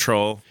around in a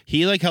Patrol.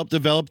 He helped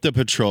develop the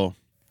Patrol.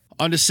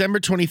 On December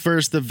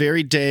 21st, the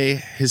very day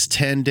his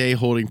 10-day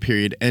holding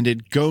period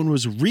ended, Ghosn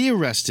was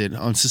rearrested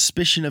on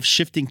suspicion of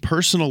shifting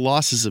personal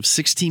losses of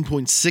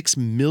 $16.6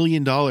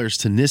 million to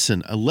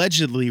Nissan,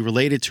 allegedly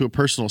related to a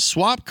personal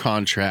swap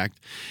contract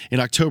in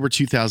October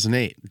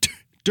 2008.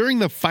 During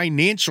the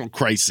financial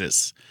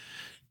crisis,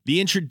 the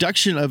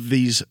introduction of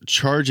these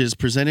charges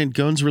presented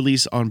Ghosn's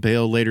release on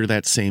bail later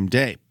that same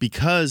day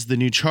because the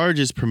new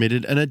charges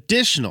permitted an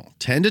additional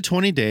 10 to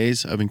 20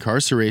 days of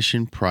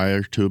incarceration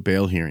prior to a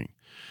bail hearing.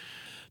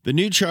 The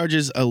new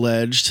charges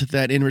alleged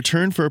that in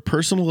return for a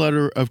personal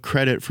letter of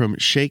credit from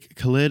Sheikh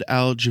Khalid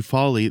Al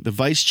Jufali, the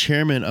vice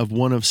chairman of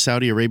one of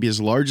Saudi Arabia's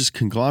largest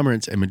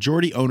conglomerates and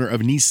majority owner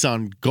of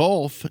Nissan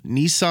Gulf,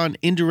 Nissan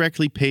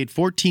indirectly paid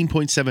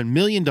 $14.7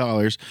 million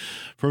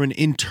from an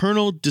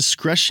internal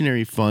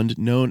discretionary fund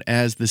known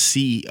as the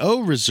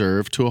CEO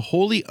Reserve to a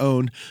wholly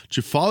owned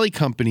Jufali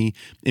company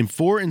in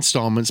 4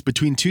 installments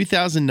between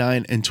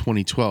 2009 and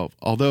 2012,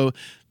 although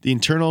the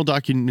internal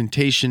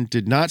documentation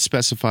did not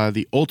specify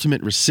the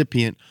ultimate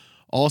recipient.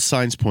 All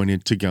signs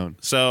pointed to Ghosn.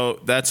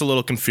 So that's a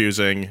little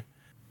confusing.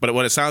 But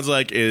what it sounds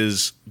like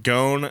is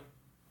Ghosn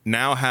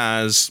now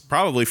has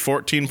probably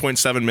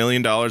 $14.7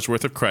 million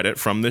worth of credit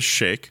from this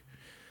sheikh,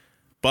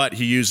 but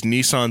he used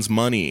Nissan's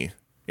money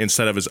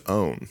instead of his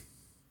own,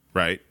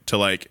 right, to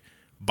like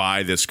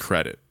buy this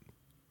credit.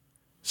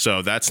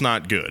 So that's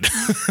not good.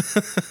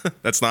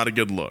 That's not a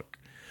good look.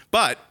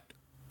 But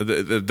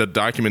the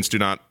documents do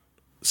not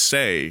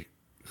say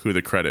who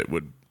the credit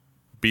would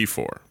be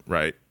for,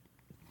 right?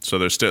 So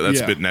there's still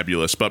that's a bit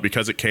nebulous. But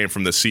because it came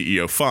from the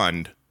CEO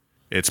fund,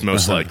 it's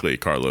most likely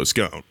Carlos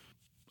Ghosn.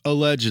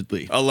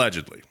 Allegedly.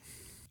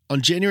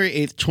 On January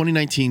 8th,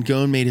 2019,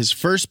 Ghosn made his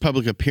first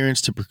public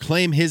appearance to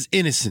proclaim his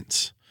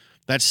innocence.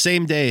 That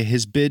same day,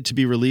 his bid to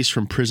be released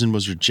from prison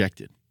was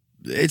rejected.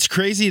 It's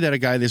crazy that a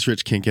guy this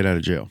rich can't get out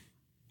of jail.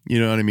 You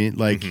know what I mean?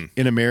 Like,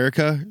 in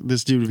America,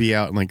 this dude would be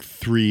out in like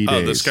 3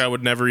 days. Oh, this guy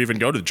would never even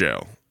go to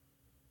jail.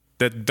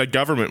 The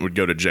government would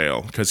go to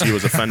jail because he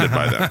was offended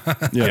by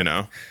them, you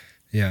know?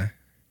 Yeah.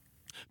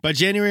 By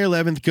January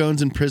 11th,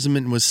 Ghosn's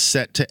imprisonment was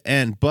set to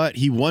end, but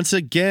he once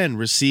again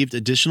received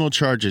additional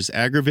charges,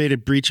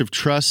 aggravated breach of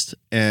trust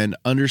and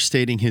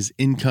understating his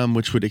income,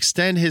 which would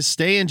extend his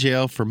stay in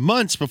jail for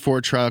months before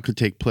trial could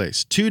take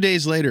place. 2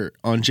 days later,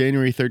 on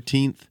January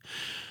 13th,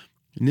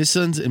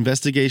 Nissan's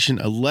investigation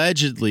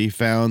allegedly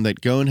found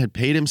that Ghosn had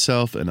paid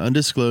himself an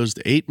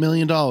undisclosed $8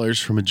 million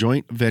from a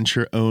joint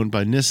venture owned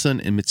by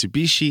Nissan and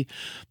Mitsubishi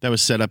that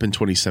was set up in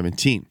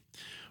 2017.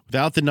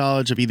 Without the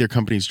knowledge of either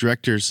company's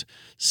directors,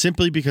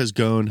 simply because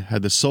Ghosn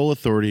had the sole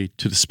authority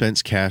to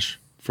dispense cash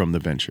from the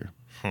venture.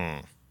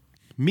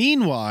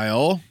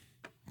 Meanwhile,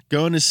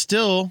 Ghosn is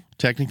still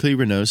technically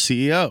Renault's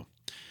CEO,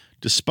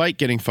 despite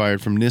getting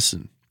fired from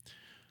Nissan.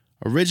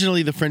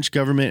 Originally, the French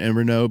government and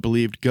Renault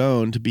believed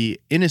Ghosn to be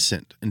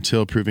innocent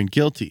until proven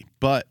guilty.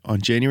 But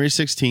on January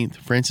 16th,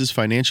 France's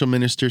financial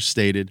minister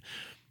stated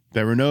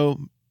that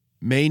Renault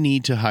may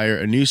need to hire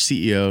a new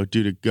CEO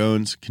due to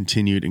Ghosn's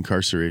continued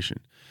incarceration.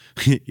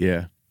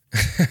 Yeah.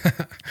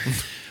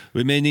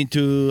 We may need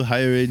to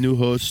hire a new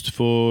host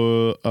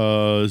for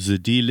the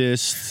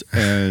D-list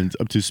and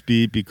up to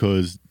speed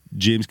because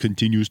James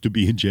continues to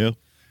be in jail.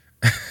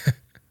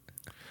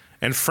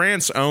 And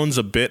France owns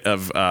a bit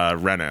of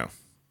Renault,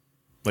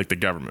 like the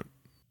government.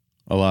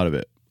 A lot of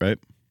it, right?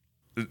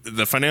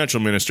 The financial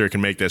minister can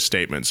make this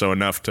statement, so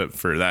enough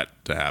for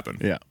that to happen.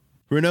 Yeah.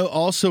 Renault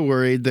also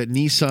worried that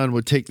Nissan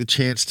would take the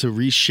chance to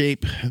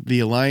reshape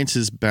the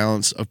alliance's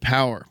balance of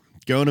power.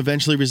 Ghosn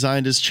eventually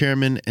resigned as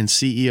chairman and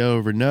CEO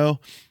of Renault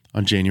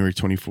on January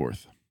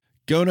 24th.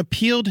 Ghosn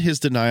appealed his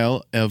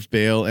denial of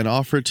bail and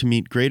offered to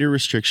meet greater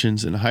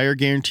restrictions and higher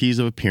guarantees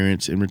of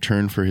appearance in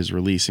return for his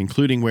release,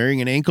 including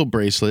wearing an ankle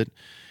bracelet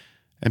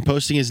and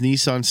posting his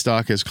Nissan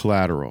stock as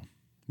collateral.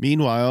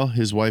 Meanwhile,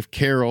 his wife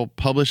Carol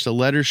published a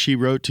letter she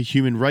wrote to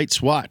Human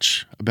Rights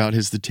Watch about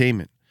his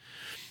detainment.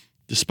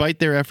 Despite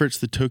their efforts,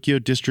 the Tokyo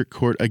District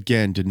Court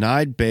again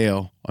denied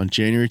bail on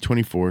January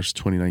 24th,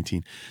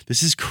 2019.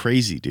 This is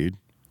crazy, dude.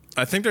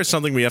 I think there's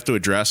something we have to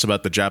address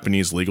about the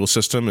Japanese legal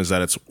system is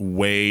that it's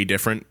way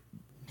different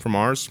from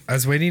ours. I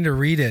was waiting to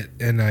read it,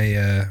 and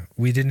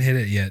we didn't hit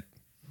it yet.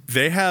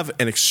 They have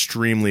an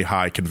extremely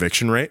high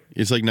conviction rate.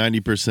 It's like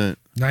 90%.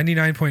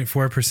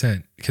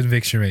 99.4%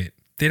 conviction rate.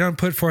 They don't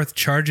put forth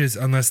charges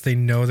unless they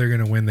know they're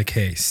going to win the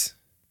case.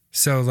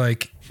 So,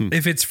 like,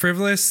 if it's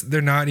frivolous,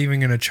 they're not even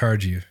going to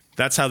charge you.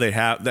 That's how they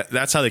have.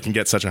 That's how they can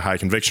get such a high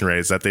conviction rate.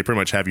 Is that they pretty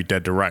much have you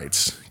dead to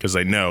rights because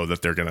they know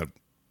that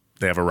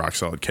they have a rock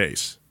solid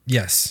case.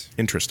 Yes.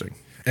 Interesting.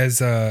 As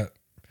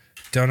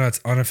Donut's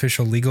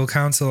unofficial legal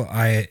counsel,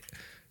 I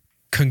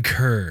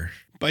concur.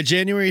 By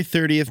January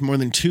 30th, more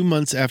than 2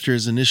 months after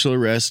his initial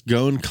arrest,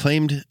 Ghosn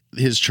claimed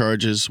his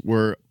charges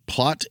were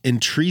plot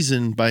and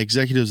treason by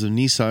executives of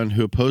Nissan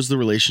who opposed the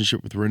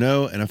relationship with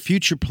Renault and a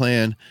future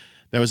plan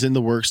that was in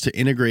the works to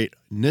integrate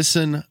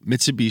Nissan,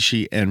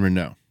 Mitsubishi, and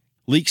Renault.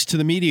 Leaks to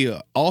the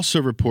media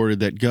also reported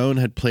that Ghosn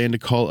had planned to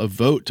call a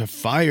vote to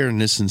fire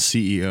Nissan's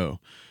CEO,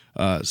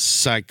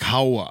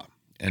 Saikawa,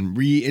 and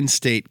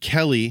reinstate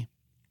Kelly,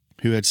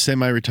 who had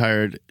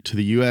semi-retired to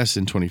the U.S.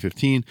 in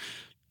 2015,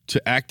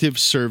 to active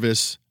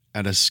service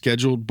at a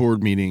scheduled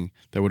board meeting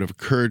that would have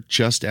occurred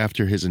just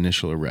after his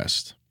initial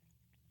arrest.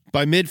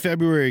 By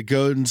mid-February,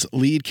 Ghosn's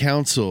lead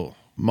counsel,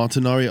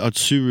 Montanari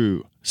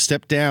Otsuru,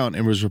 stepped down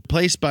and was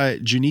replaced by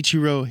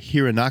Junichiro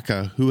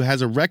Hironaka, who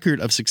has a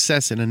record of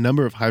success in a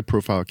number of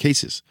high-profile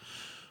cases.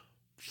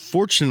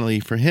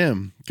 Fortunately for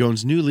him,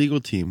 Ghosn's new legal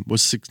team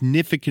was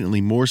significantly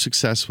more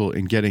successful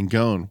in getting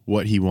Ghosn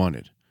what he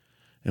wanted.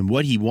 And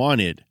what he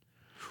wanted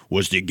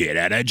was to get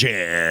out of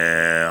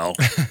jail.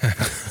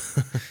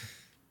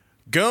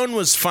 Ghosn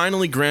was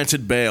finally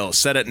granted bail,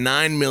 set at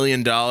 $9 million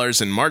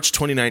in March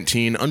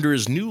 2019 under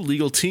his new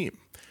legal team.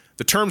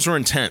 The terms were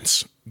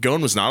intense.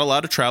 Ghosn was not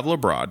allowed to travel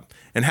abroad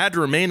and had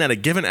to remain at a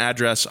given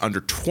address under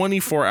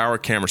 24-hour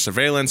camera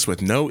surveillance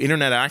with no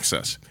internet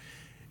access.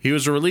 He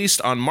was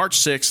released on March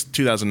 6,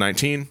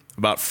 2019,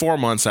 about 4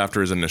 months after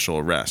his initial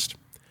arrest.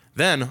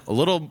 Then, a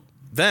little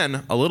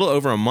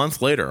over a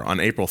month later, on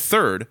April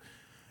 3rd,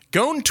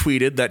 Ghosn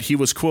tweeted that he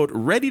was, quote,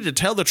 ready to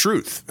tell the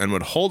truth and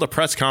would hold a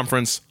press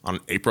conference on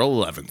April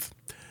 11th.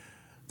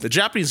 The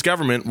Japanese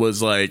government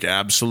was like,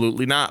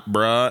 absolutely not,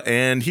 bruh,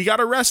 and he got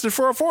arrested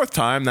for a fourth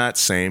time that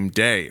same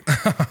day.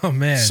 Oh,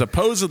 man.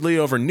 Supposedly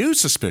over new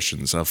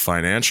suspicions of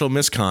financial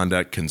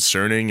misconduct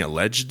concerning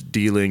alleged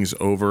dealings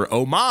over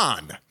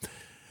Oman,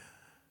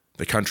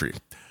 the country.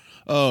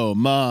 Oh,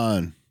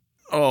 man.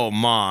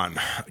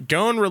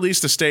 Ghosn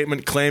released a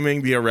statement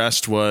claiming the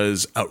arrest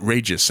was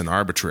outrageous and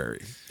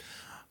arbitrary.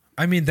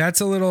 I mean, that's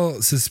a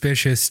little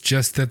suspicious,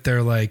 just that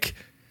they're like,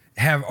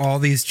 have all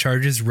these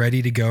charges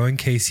ready to go in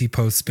case he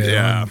posts bail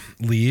and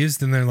leaves.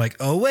 Then they're like,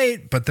 oh,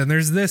 wait, but then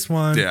there's this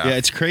one. Yeah,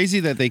 it's crazy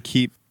that they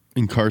keep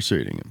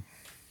incarcerating him.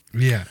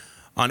 Yeah.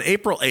 On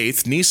April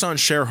 8th, Nissan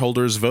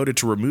shareholders voted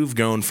to remove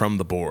Ghosn from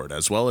the board,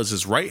 as well as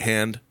his right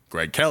hand,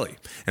 Greg Kelly,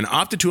 and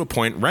opted to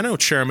appoint Renault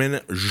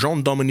chairman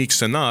Jean-Dominique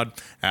Senard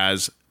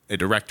as a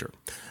director.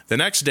 The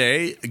next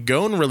day,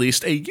 Ghosn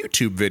released a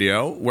YouTube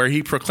video where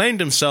he proclaimed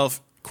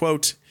himself,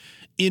 quote,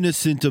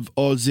 innocent of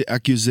all the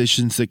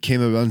accusations that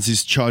came around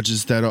these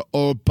charges that are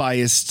all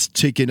biased,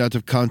 taken out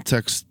of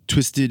context,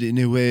 twisted in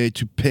a way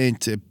to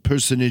paint a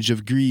personage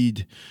of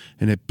greed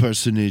and a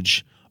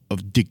personage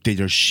of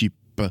dictatorship.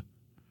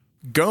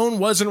 Ghosn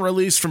wasn't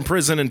released from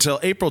prison until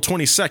April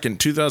 22nd,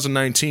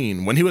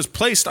 2019, when he was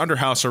placed under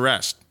house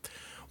arrest.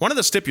 One of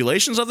the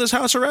stipulations of this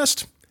house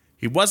arrest?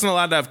 He wasn't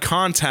allowed to have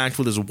contact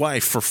with his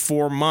wife for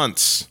 4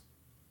 months.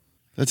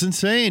 That's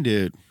insane,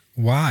 dude.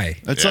 Why?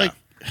 That's like,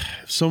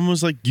 if someone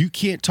was like, you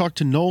can't talk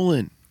to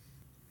Nolan.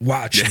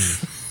 Watch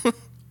me.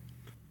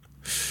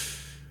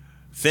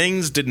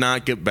 Things did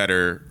not get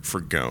better for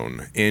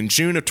Ghosn. In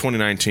June of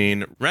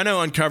 2019,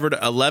 Renault uncovered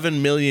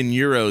 11 million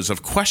euros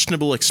of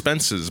questionable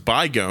expenses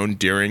by Ghosn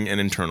during an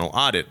internal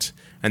audit,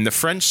 and the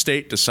French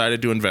state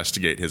decided to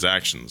investigate his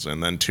actions.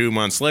 And then 2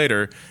 months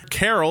later,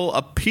 Carol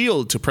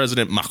appealed to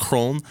President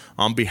Macron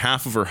on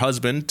behalf of her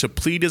husband to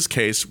plead his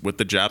case with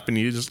the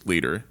Japanese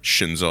leader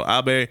Shinzo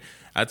Abe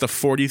at the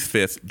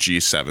 45th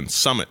G7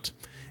 summit.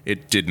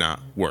 It did not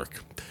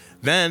work.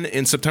 Then,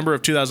 in September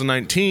of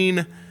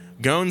 2019,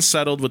 Ghosn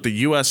settled with the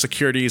U.S.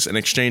 Securities and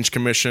Exchange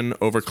Commission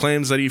over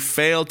claims that he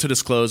failed to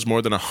disclose more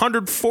than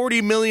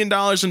 $140 million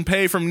in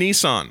pay from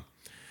Nissan.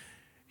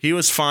 He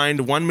was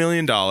fined $1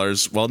 million,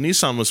 while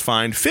Nissan was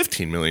fined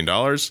 $15 million,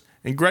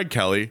 and Greg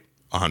Kelly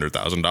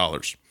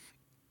 $100,000.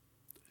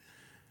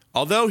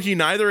 Although he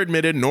neither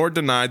admitted nor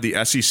denied the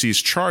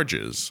SEC's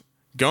charges,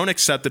 Ghosn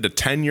accepted a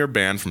 10-year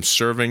ban from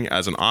serving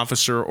as an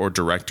officer or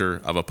director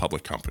of a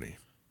public company.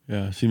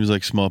 Yeah, seems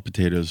like small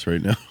potatoes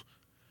right now.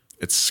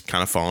 It's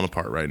kind of falling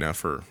apart right now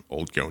for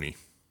old Ghosn.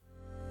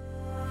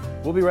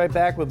 We'll be right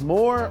back with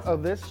more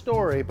of this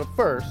story, but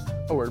first,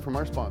 a word from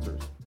our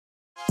sponsors.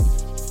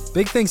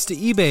 Big thanks to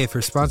eBay for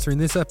sponsoring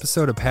this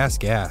episode of Past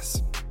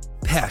Gas.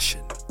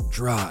 Passion,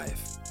 drive,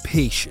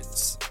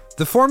 patience.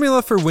 The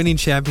formula for winning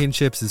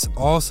championships is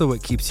also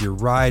what keeps your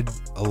ride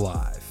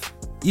alive.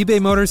 eBay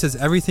Motors has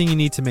everything you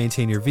need to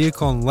maintain your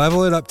vehicle and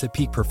level it up to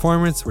peak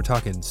performance. We're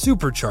talking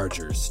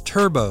superchargers,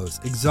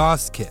 turbos,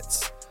 exhaust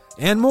kits,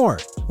 and more.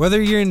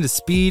 Whether you're into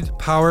speed,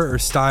 power, or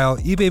style,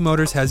 eBay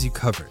Motors has you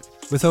covered.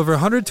 With over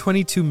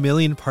 122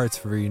 million parts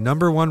for your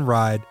number one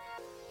ride,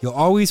 you'll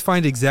always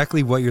find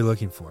exactly what you're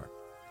looking for.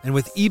 And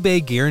with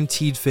eBay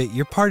Guaranteed Fit,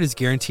 your part is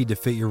guaranteed to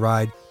fit your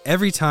ride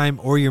every time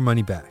or your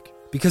money back.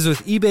 Because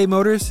with eBay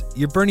Motors,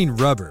 you're burning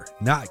rubber,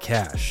 not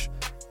cash.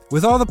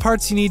 With all the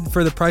parts you need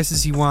for the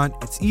prices you want,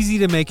 it's easy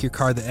to make your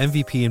car the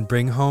MVP and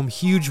bring home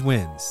huge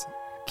wins.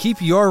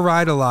 Keep your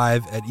ride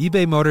alive at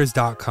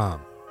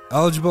ebaymotors.com.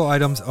 Eligible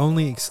items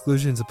only,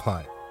 exclusions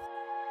apply.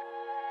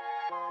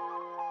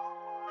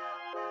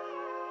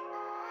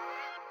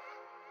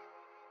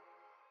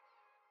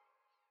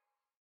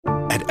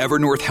 At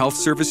Evernorth Health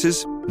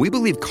Services, we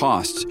believe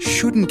costs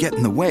shouldn't get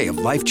in the way of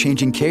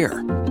life-changing care,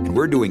 and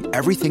we're doing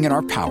everything in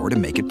our power to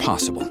make it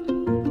possible.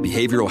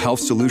 Behavioral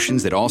health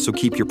solutions that also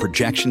keep your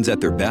projections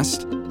at their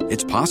best?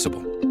 It's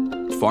possible.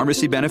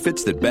 Pharmacy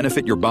benefits that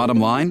benefit your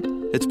bottom line?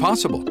 It's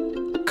possible.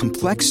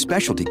 Complex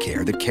specialty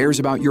care that cares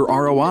about your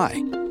ROI?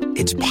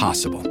 It's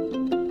possible.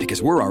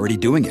 Because we're already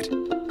doing it.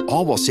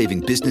 All while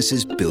saving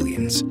businesses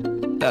billions.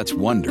 That's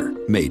Wonder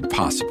made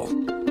possible.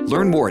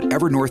 Learn more at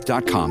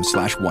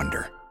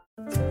evernorth.com/wonder.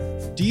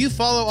 Do you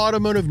follow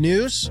automotive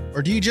news?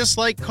 Or do you just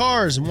like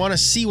cars and want to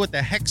see what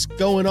the heck's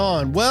going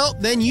on? Well,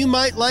 then you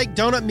might like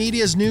Donut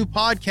Media's new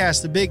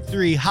podcast, The Big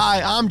Three.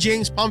 Hi, I'm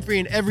James Pumphrey,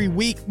 and every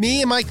week,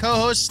 me and my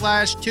co-host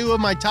 / two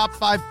of my top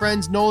 5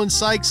 friends, Nolan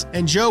Sykes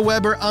and Joe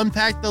Weber,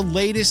 unpack the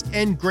latest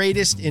and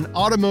greatest in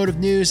automotive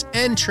news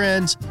and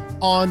trends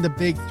on The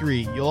Big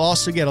Three. You'll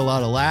also get a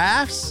lot of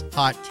laughs,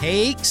 hot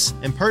takes,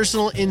 and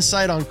personal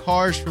insight on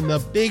cars from the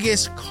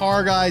biggest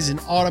car guys in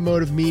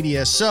automotive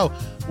media. So,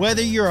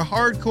 whether you're a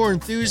hardcore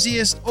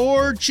enthusiast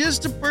or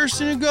just a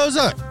person who goes,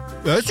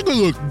 that's a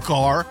good-looking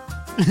car,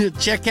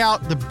 check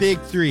out The Big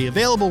Three,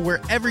 available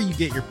wherever you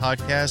get your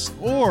podcasts,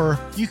 or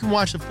you can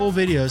watch the full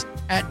videos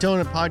at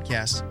Donut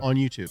Podcasts on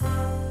YouTube.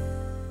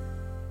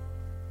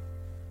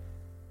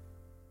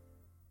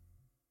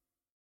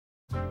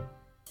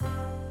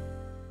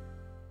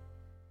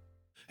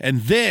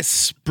 And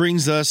this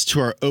brings us to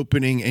our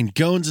opening and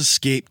Ghosn's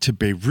escape to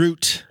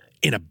Beirut,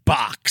 in a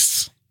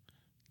box.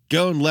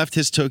 Ghosn left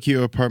his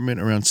Tokyo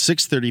apartment around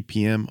 6:30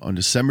 p.m. on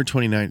December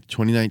 29,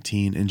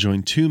 2019, and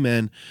joined two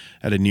men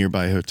at a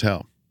nearby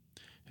hotel.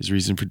 His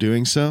reason for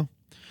doing so?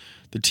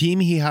 The team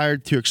he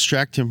hired to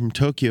extract him from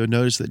Tokyo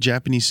noticed that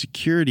Japanese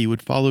security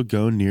would follow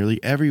Ghosn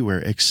nearly everywhere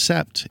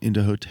except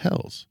into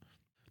hotels.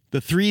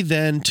 The three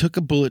then took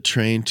a bullet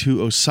train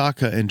to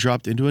Osaka and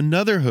dropped into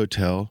another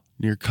hotel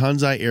near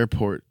Kansai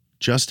Airport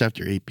just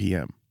after 8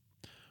 p.m.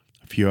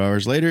 A few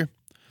hours later,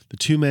 the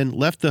two men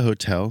left the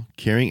hotel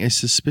carrying a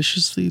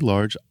suspiciously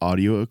large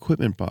audio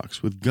equipment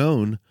box with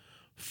Ghosn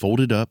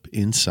folded up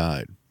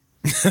inside.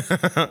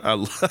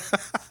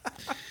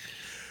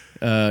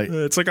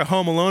 It's like a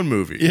Home Alone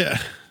movie. Yeah.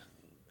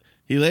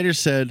 He later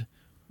said,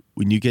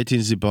 "When you get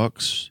in the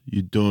box,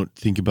 you don't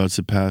think about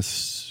the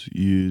past.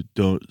 You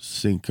don't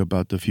think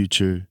about the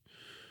future.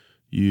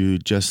 You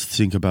just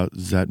think about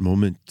that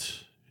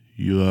moment.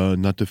 You are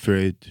not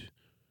afraid.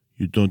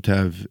 You don't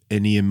have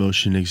any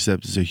emotion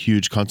except the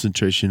huge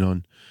concentration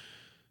on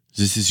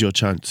this is your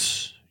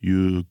chance.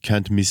 You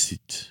can't miss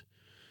it.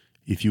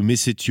 If you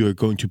miss it, you are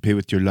going to pay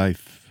with your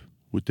life,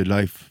 with the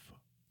life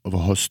of a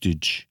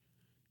hostage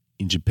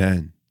in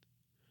Japan.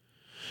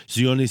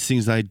 The only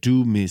things I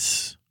do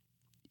miss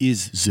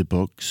is the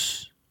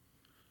box.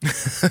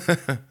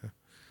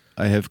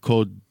 I have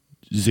called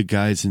the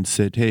guys and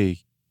said, hey,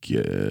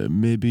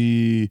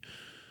 maybe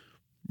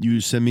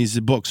you send me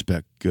the box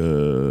back,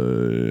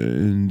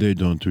 and they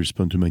don't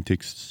respond to my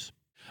texts."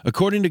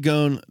 According to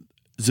Ghosn,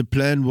 the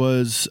plan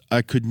was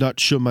I could not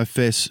show my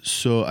face,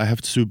 so I have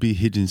to be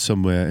hidden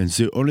somewhere, and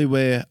the only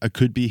way I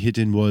could be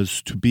hidden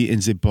was to be in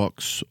the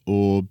box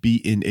or be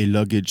in a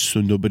luggage so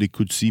nobody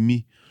could see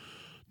me,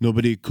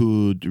 nobody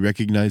could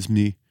recognize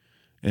me,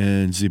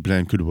 and the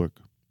plan could work.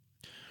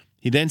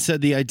 He then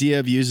said the idea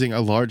of using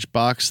a large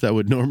box that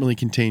would normally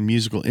contain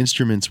musical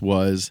instruments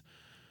was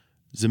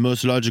the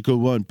most logical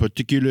one,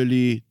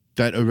 particularly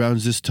that around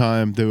this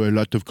time there were a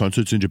lot of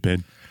concerts in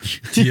Japan.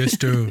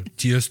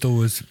 Tiesto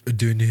was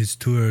doing his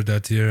tour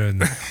that year,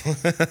 and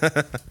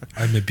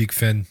I'm a big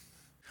fan.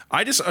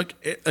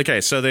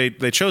 So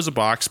they chose a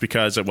box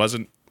because it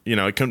wasn't,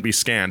 it couldn't be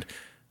scanned.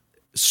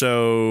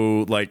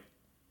 So, like,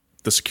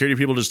 the security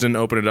people just didn't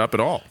open it up at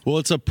all. Well,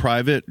 it's a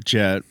private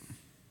jet.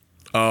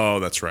 Oh,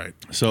 that's right.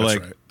 So, that's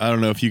right. I don't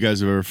know if you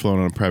guys have ever flown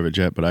on a private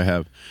jet, but I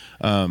have.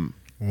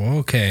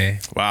 Okay.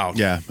 Wow.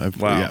 Yeah.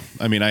 Wow. Yeah.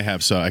 I mean, I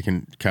have, so I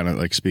can kind of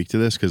like speak to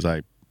this because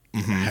I,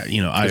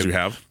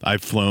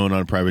 I've flown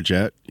on a private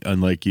jet,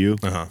 unlike you,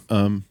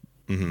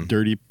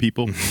 dirty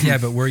people. Yeah,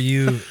 but were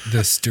you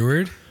the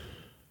steward?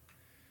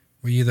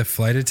 Were you the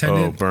flight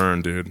attendant? Oh,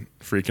 burn, dude.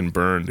 Freaking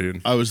burn,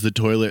 dude. I was the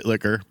toilet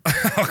licker.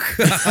 Oh,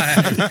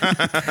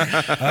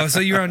 God. Oh, so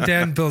you were on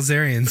Dan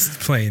Bilzerian's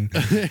plane.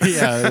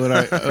 Yeah,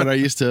 when I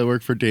used to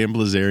work for Dan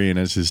Bilzerian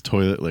as his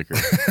toilet licker.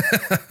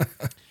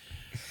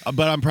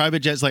 But on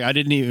private jets, like, I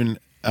didn't even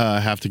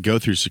have to go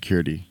through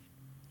security.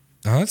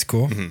 Oh, that's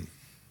cool. Mm-hmm.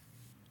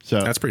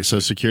 So that's pretty. So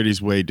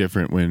security's way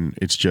different when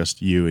it's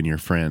just you and your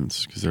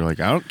friends because they're like,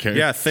 I don't care.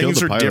 Yeah,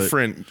 things are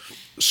different.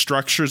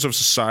 Structures of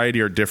society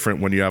are different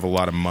when you have a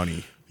lot of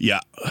money. Yeah,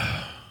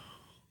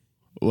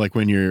 like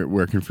when you're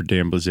working for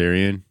Dan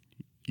Bilzerian,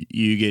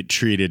 you get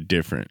treated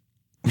different.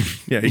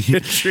 Yeah, you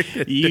get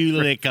treated. You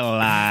lick a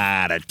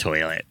lot of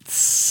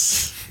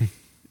toilets,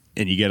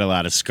 and you get a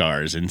lot of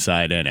scars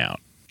inside and out.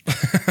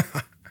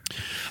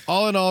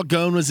 All in all,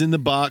 Ghosn was in the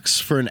box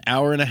for an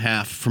hour and a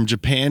half from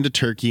Japan to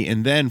Turkey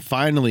and then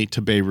finally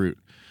to Beirut.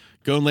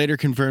 Ghosn later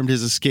confirmed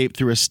his escape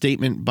through a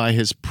statement by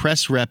his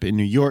press rep in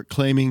New York,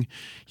 claiming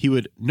he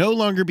would no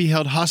longer be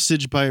held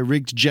hostage by a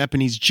rigged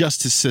Japanese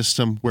justice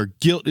system where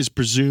guilt is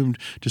presumed,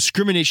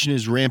 discrimination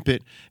is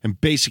rampant, and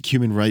basic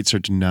human rights are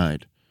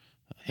denied.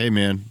 Hey,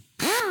 man.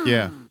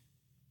 Yeah.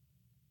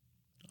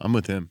 I'm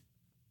with him.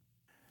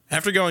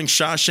 After going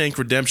Shawshank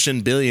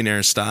Redemption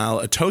billionaire style,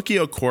 a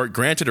Tokyo court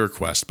granted a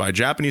request by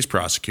Japanese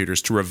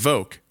prosecutors to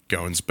revoke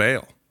Ghosn's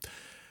bail.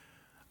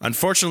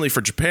 Unfortunately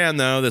for Japan,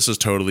 though, this is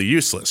totally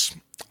useless.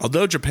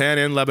 Although Japan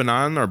and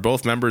Lebanon are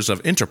both members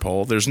of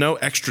Interpol, there's no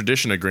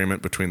extradition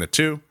agreement between the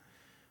two,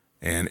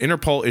 and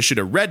Interpol issued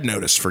a red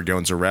notice for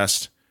Ghosn's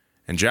arrest,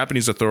 and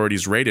Japanese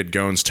authorities raided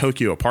Ghosn's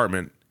Tokyo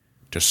apartment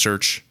to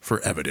search for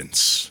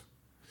evidence.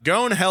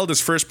 Ghosn held his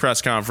first press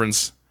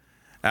conference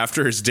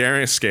after his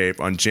daring escape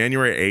on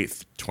January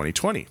 8th,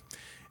 2020,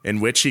 in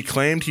which he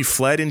claimed he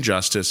fled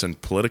injustice and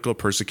political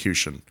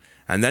persecution,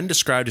 and then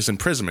described his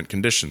imprisonment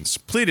conditions,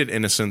 pleaded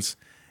innocence,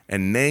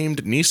 and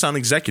named Nissan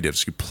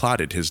executives who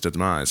plotted his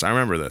demise. I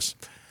remember this.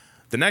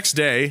 The next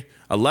day,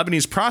 a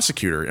Lebanese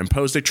prosecutor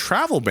imposed a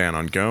travel ban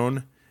on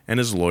Ghosn, and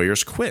his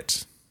lawyers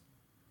quit.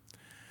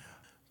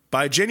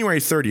 By January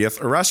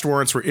 30th, arrest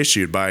warrants were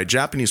issued by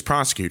Japanese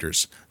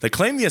prosecutors. They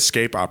claimed the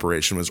escape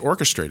operation was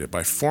orchestrated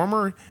by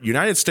former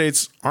United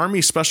States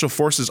Army Special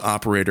Forces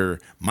operator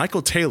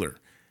Michael Taylor,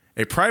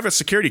 a private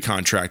security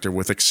contractor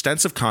with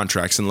extensive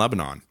contracts in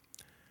Lebanon.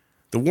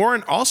 The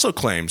warrant also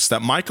claims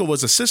that Michael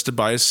was assisted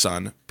by his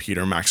son,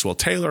 Peter Maxwell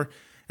Taylor,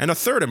 and a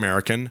third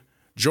American,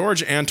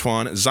 George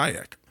Antoine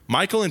Zayek.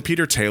 Michael and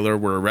Peter Taylor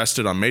were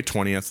arrested on May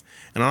 20th,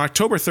 and on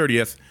October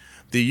 30th,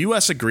 the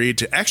U.S. agreed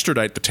to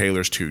extradite the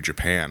Taylors to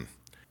Japan.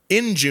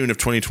 In June of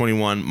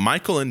 2021,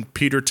 Michael and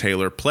Peter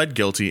Taylor pled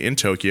guilty in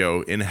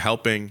Tokyo in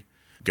helping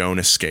Ghosn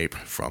escape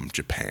from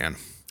Japan.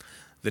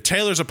 The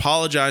Taylors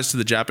apologized to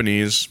the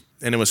Japanese,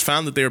 and it was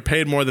found that they were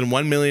paid more than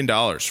 $1 million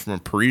from a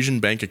Parisian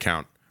bank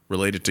account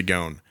related to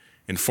Ghosn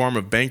in form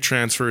of bank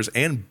transfers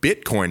and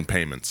Bitcoin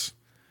payments.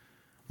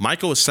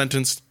 Michael was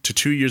sentenced to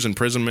 2 years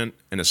imprisonment,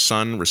 and his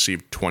son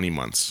received 20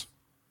 months.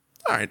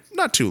 All right,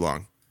 not too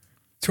long.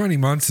 20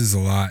 months is a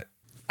lot.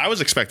 I was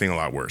expecting a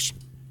lot worse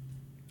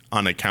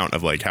on account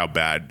of like how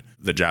bad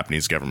the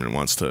Japanese government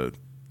wants to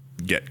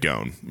get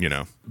Ghosn, you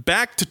know.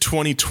 Back to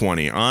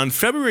 2020, on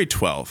February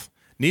 12th,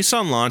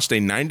 Nissan launched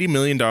a $90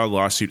 million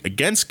lawsuit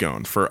against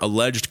Ghosn for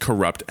alleged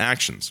corrupt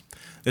actions.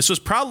 This was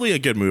probably a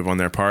good move on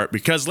their part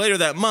because later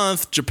that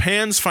month,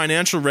 Japan's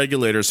financial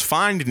regulators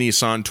fined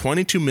Nissan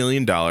 $22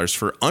 million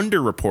for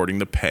underreporting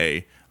the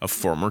pay of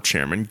former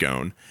chairman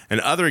Ghosn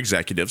and other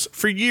executives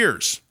for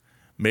years.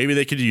 Maybe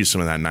they could use some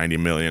of that $90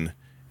 million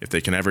if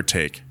they can ever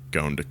take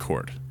Ghosn to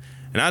court.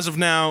 And as of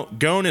now,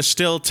 Ghosn is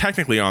still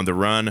technically on the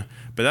run,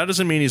 but that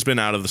doesn't mean he's been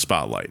out of the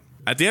spotlight.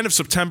 At the end of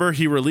September,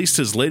 he released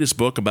his latest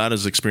book about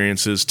his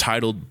experiences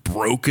titled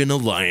Broken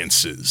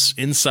Alliances: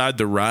 Inside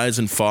the Rise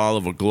and Fall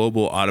of a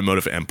Global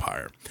Automotive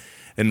Empire.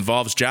 It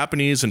involves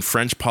Japanese and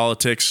French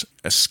politics,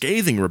 a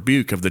scathing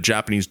rebuke of the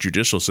Japanese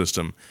judicial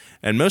system,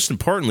 and most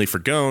importantly for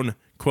Ghosn,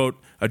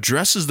 quote,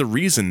 addresses the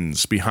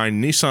reasons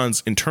behind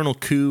Nissan's internal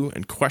coup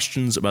and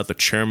questions about the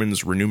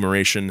chairman's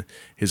remuneration,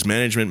 his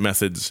management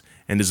methods,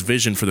 and his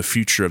vision for the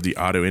future of the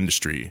auto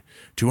industry,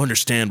 to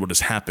understand what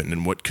has happened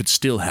and what could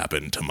still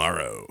happen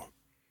tomorrow.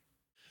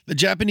 The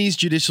Japanese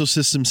judicial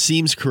system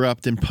seems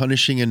corrupt and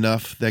punishing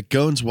enough that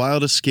Ghosn's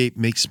wild escape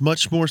makes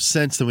much more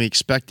sense than we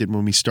expected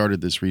when we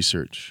started this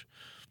research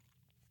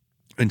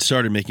and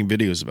started making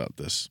videos about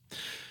this.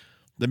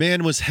 The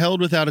man was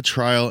held without a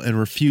trial and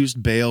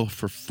refused bail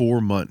for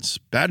 4 months.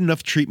 Bad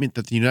enough treatment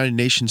that the United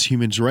Nations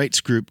Human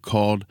Rights Group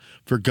called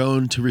for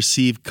Ghosn to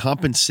receive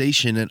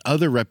compensation and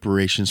other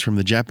reparations from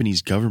the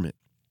Japanese government.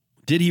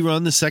 Did he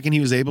run the second he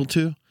was able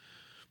to?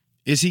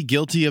 Is he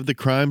guilty of the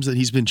crimes that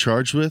he's been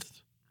charged with?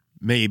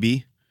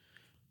 Maybe.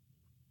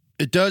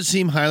 It does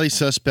seem highly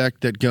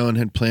suspect that Ghosn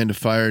had planned to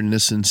fire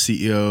Nissan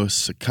CEO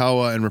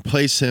Sakawa and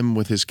replace him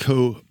with his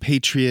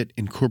co-patriot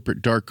in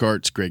corporate dark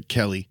arts, Greg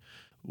Kelly.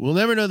 We'll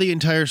never know the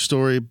entire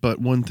story, but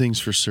one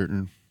thing's for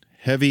certain.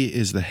 Heavy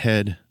is the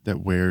head that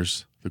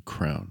wears the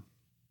crown.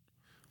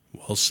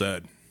 Well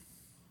said.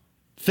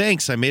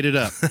 Thanks, I made it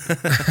up.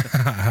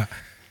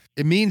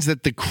 It means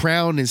that the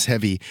crown is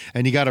heavy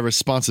and you got a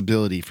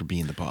responsibility for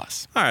being the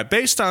boss. All right,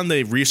 based on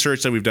the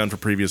research that we've done for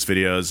previous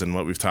videos and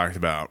what we've talked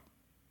about,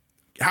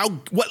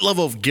 what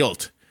level of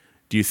guilt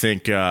do you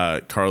think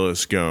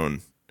Carlos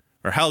Ghosn,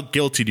 or how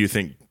guilty do you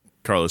think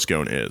Carlos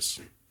Ghosn is?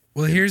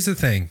 Well, here's the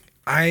thing.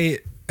 I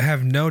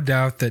have no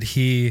doubt that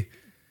he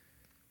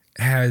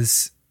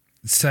has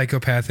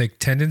psychopathic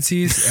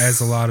tendencies,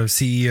 as a lot of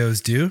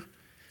CEOs do.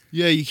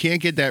 Yeah, you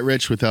can't get that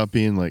rich without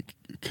being like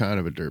kind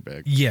of a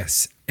dirtbag.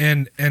 Yes,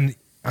 and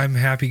I'm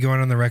happy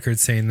going on the record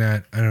saying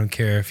that. I don't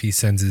care if he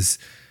sends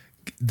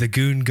the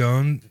goon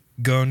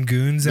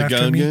goons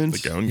after me.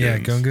 Goons? The Ghosn Yeah,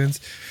 goons.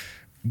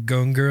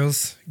 goon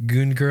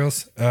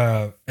girls.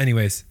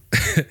 Anyways,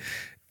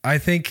 I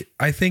think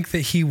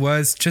that he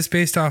was, just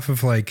based off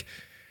of like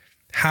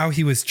how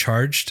he was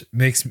charged,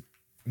 makes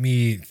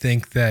me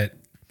think that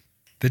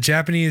the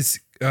Japanese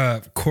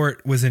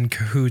court was in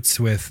cahoots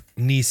with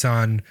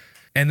Nissan.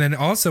 And then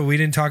also, we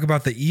didn't talk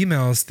about the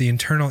emails, the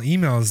internal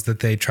emails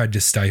that they tried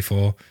to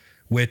stifle,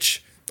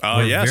 which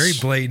were very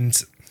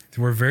blatant.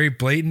 Were very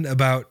blatant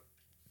about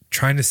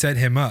trying to set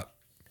him up,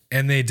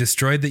 and they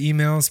destroyed the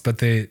emails. But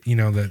they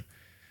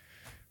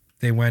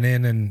went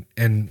in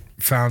and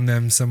found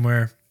them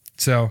somewhere.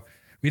 So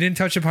we didn't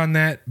touch upon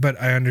that, but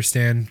I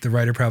understand the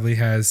writer probably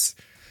has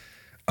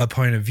a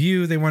point of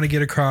view they want to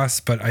get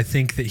across. But I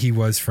think that he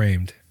was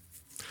framed.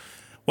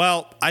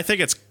 Well, I think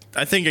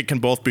it can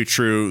both be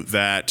true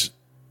that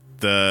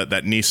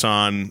that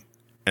Nissan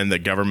and the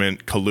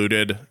government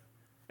colluded,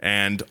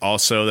 and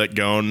also that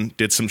Ghosn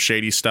did some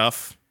shady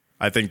stuff.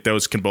 I think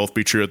those can both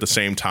be true at the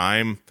same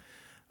time.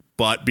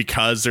 But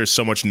because there's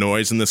so much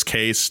noise in this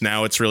case,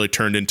 now it's really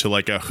turned into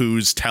like a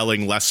who's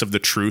telling less of the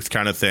truth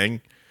kind of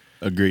thing.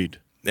 Agreed.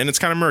 And it's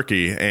kind of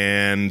murky.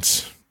 And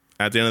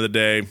at the end of the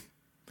day,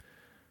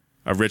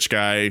 a rich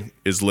guy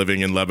is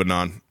living in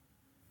Lebanon.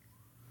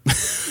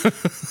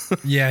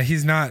 Yeah,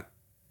 he's not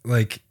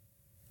like,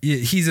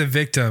 he's a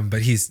victim,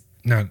 but he's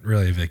not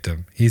really a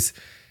victim. He's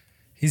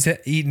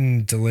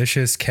eating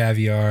delicious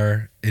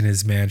caviar in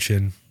his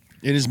mansion.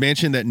 In his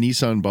mansion that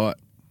Nissan bought.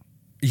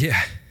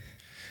 Yeah.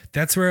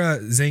 That's where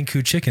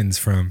Zankou chicken's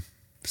from.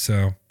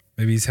 So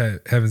maybe he's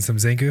having some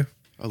Zankou.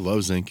 I love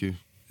Zankou.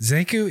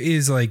 Zankou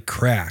is like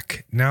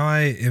crack. Now I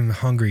am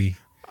hungry.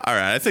 All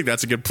right, I think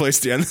that's a good place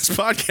to end this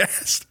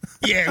podcast.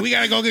 Yeah, we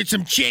gotta go get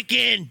some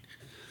chicken.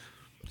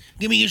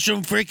 Give me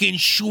some freaking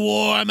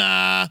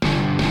shawarma.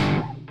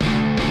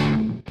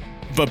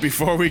 But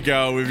before we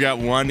go, we've got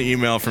one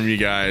email from you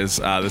guys.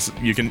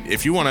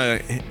 If you want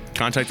to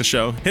contact the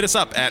show, hit us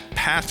up at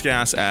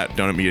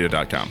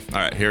pastgas@donutmedia.com. All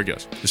right, here it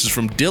goes. This is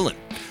from Dylan.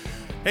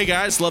 Hey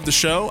guys, love the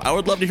show. I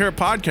would love to hear a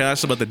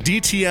podcast about the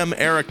DTM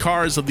era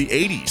cars of the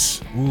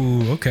 80s.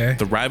 Ooh, okay.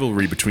 The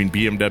rivalry between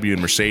BMW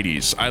and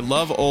Mercedes. I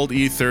love old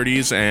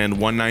E30s and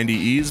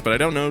 190Es, but I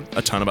don't know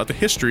a ton about the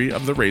history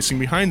of the racing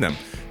behind them.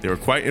 They were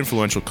quite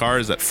influential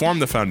cars that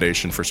formed the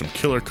foundation for some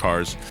killer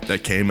cars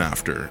that came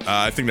after.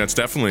 I think that's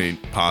definitely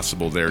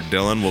possible there,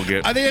 Dylan.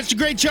 I think that's a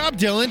great job,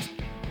 Dylan.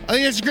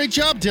 Why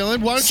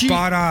don't you...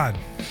 Spot on,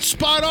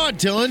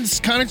 Dylan.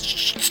 It's kind of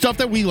stuff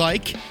that we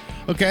like.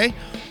 Okay?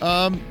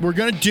 We're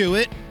going to do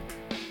it.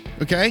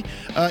 Okay?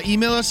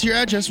 Email us your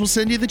address. We'll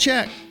send you the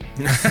check.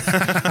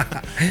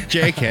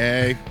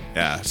 JK.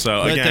 Yeah,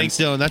 so But again... thanks,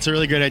 Dylan. That's a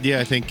really great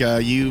idea. I think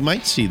you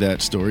might see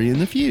that story in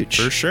the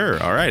future. For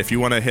sure. All right. If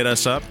you want to hit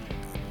us up,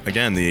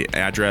 again, the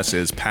address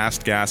is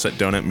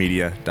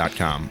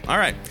pastgas@donutmedia.com. All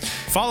right.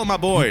 Follow my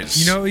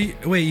boys.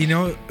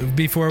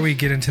 Before we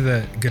get into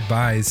the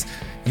goodbyes,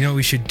 what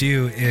we should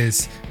do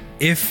is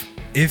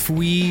if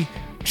we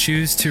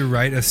choose to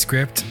write a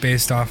script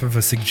based off of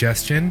a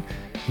suggestion,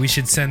 we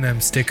should send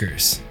them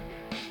stickers.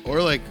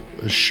 Or like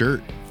a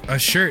shirt.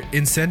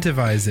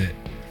 Incentivize it.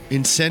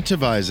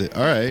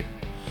 All right.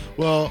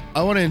 Well,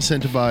 I want to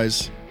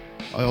incentivize,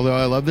 although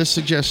I love this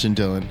suggestion,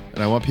 Dylan,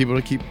 and I want people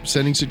to keep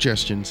sending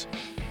suggestions.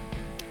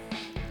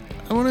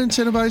 I want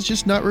to incentivize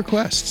just not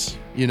requests,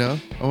 I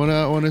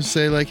want to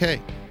say like,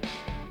 hey,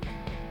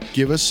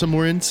 give us some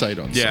more insight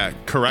on something. Yeah,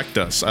 correct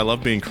us. I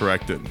love being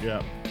corrected.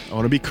 Yeah. I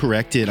want to be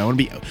corrected.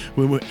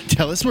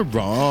 Tell us we're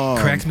wrong.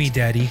 Correct me,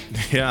 Daddy.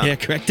 Yeah,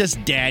 correct us,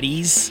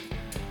 daddies.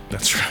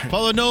 That's right.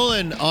 Follow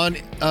Nolan on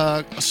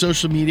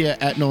social media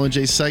at Nolan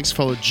J. Sykes.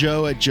 Follow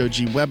Joe at Joe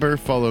G. Weber.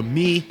 Follow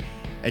me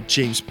at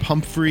James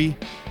Pumphrey.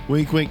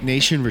 Wink Wink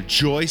Nation,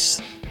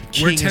 rejoice.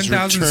 We're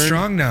 10,000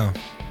 strong now.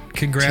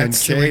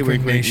 Congrats to Wink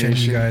Wink Nation.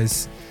 You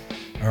guys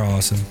are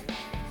awesome.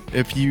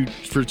 If you,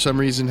 for some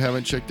reason,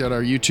 haven't checked out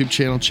our YouTube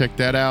channel, check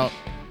that out.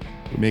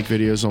 We make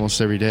videos almost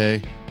every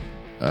day.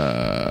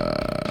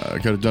 Go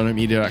to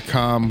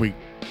donutmedia.com. We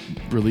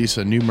release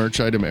a new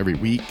merch item every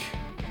week.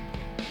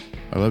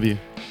 I love you.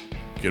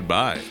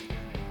 Goodbye.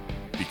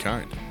 Be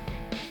kind.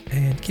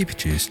 And keep it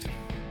juiced.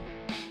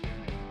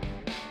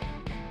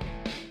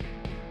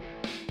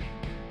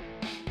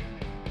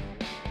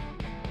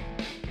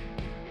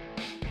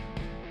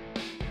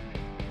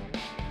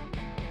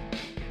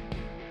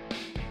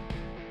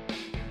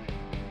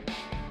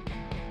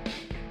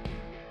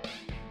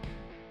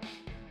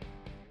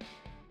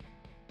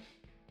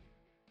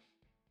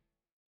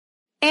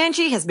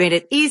 Angie has made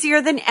it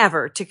easier than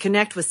ever to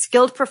connect with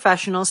skilled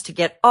professionals to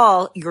get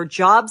all your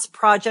jobs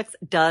projects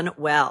done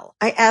well.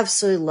 I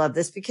absolutely love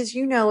this because,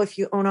 if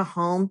you own a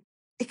home,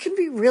 it can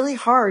be really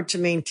hard to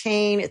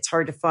maintain. It's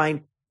hard to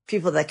find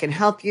people that can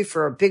help you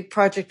for a big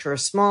project or a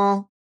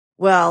small.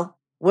 Well,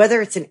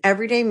 whether it's in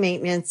everyday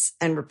maintenance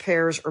and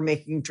repairs or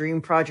making dream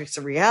projects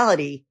a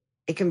reality,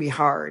 it can be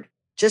hard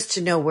just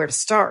to know where to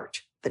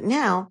start. But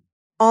now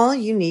all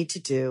you need to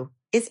do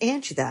is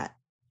Angie that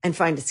and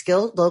find a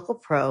skilled local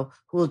pro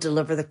who will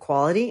deliver the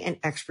quality and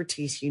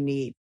expertise you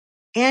need.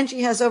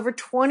 Angie has over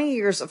 20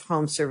 years of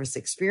home service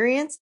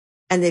experience,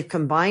 and they've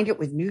combined it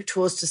with new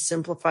tools to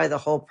simplify the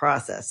whole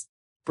process.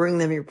 Bring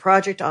them your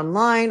project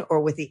online or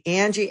with the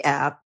Angie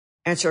app,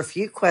 answer a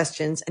few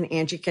questions, and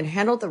Angie can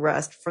handle the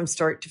rest from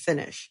start to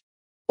finish.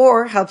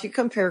 Or help you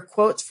compare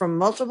quotes from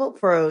multiple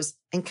pros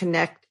and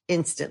connect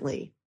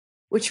instantly,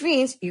 which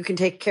means you can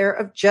take care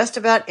of just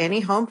about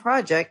any home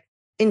project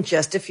in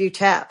just a few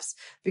taps.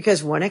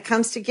 Because when it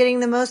comes to getting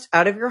the most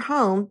out of your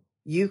home,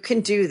 you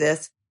can do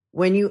this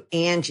when you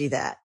Angie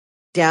that.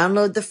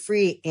 Download the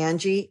free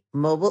Angie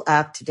mobile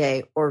app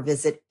today or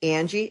visit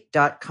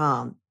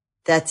Angie.com.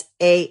 That's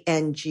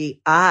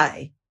ANGI.com.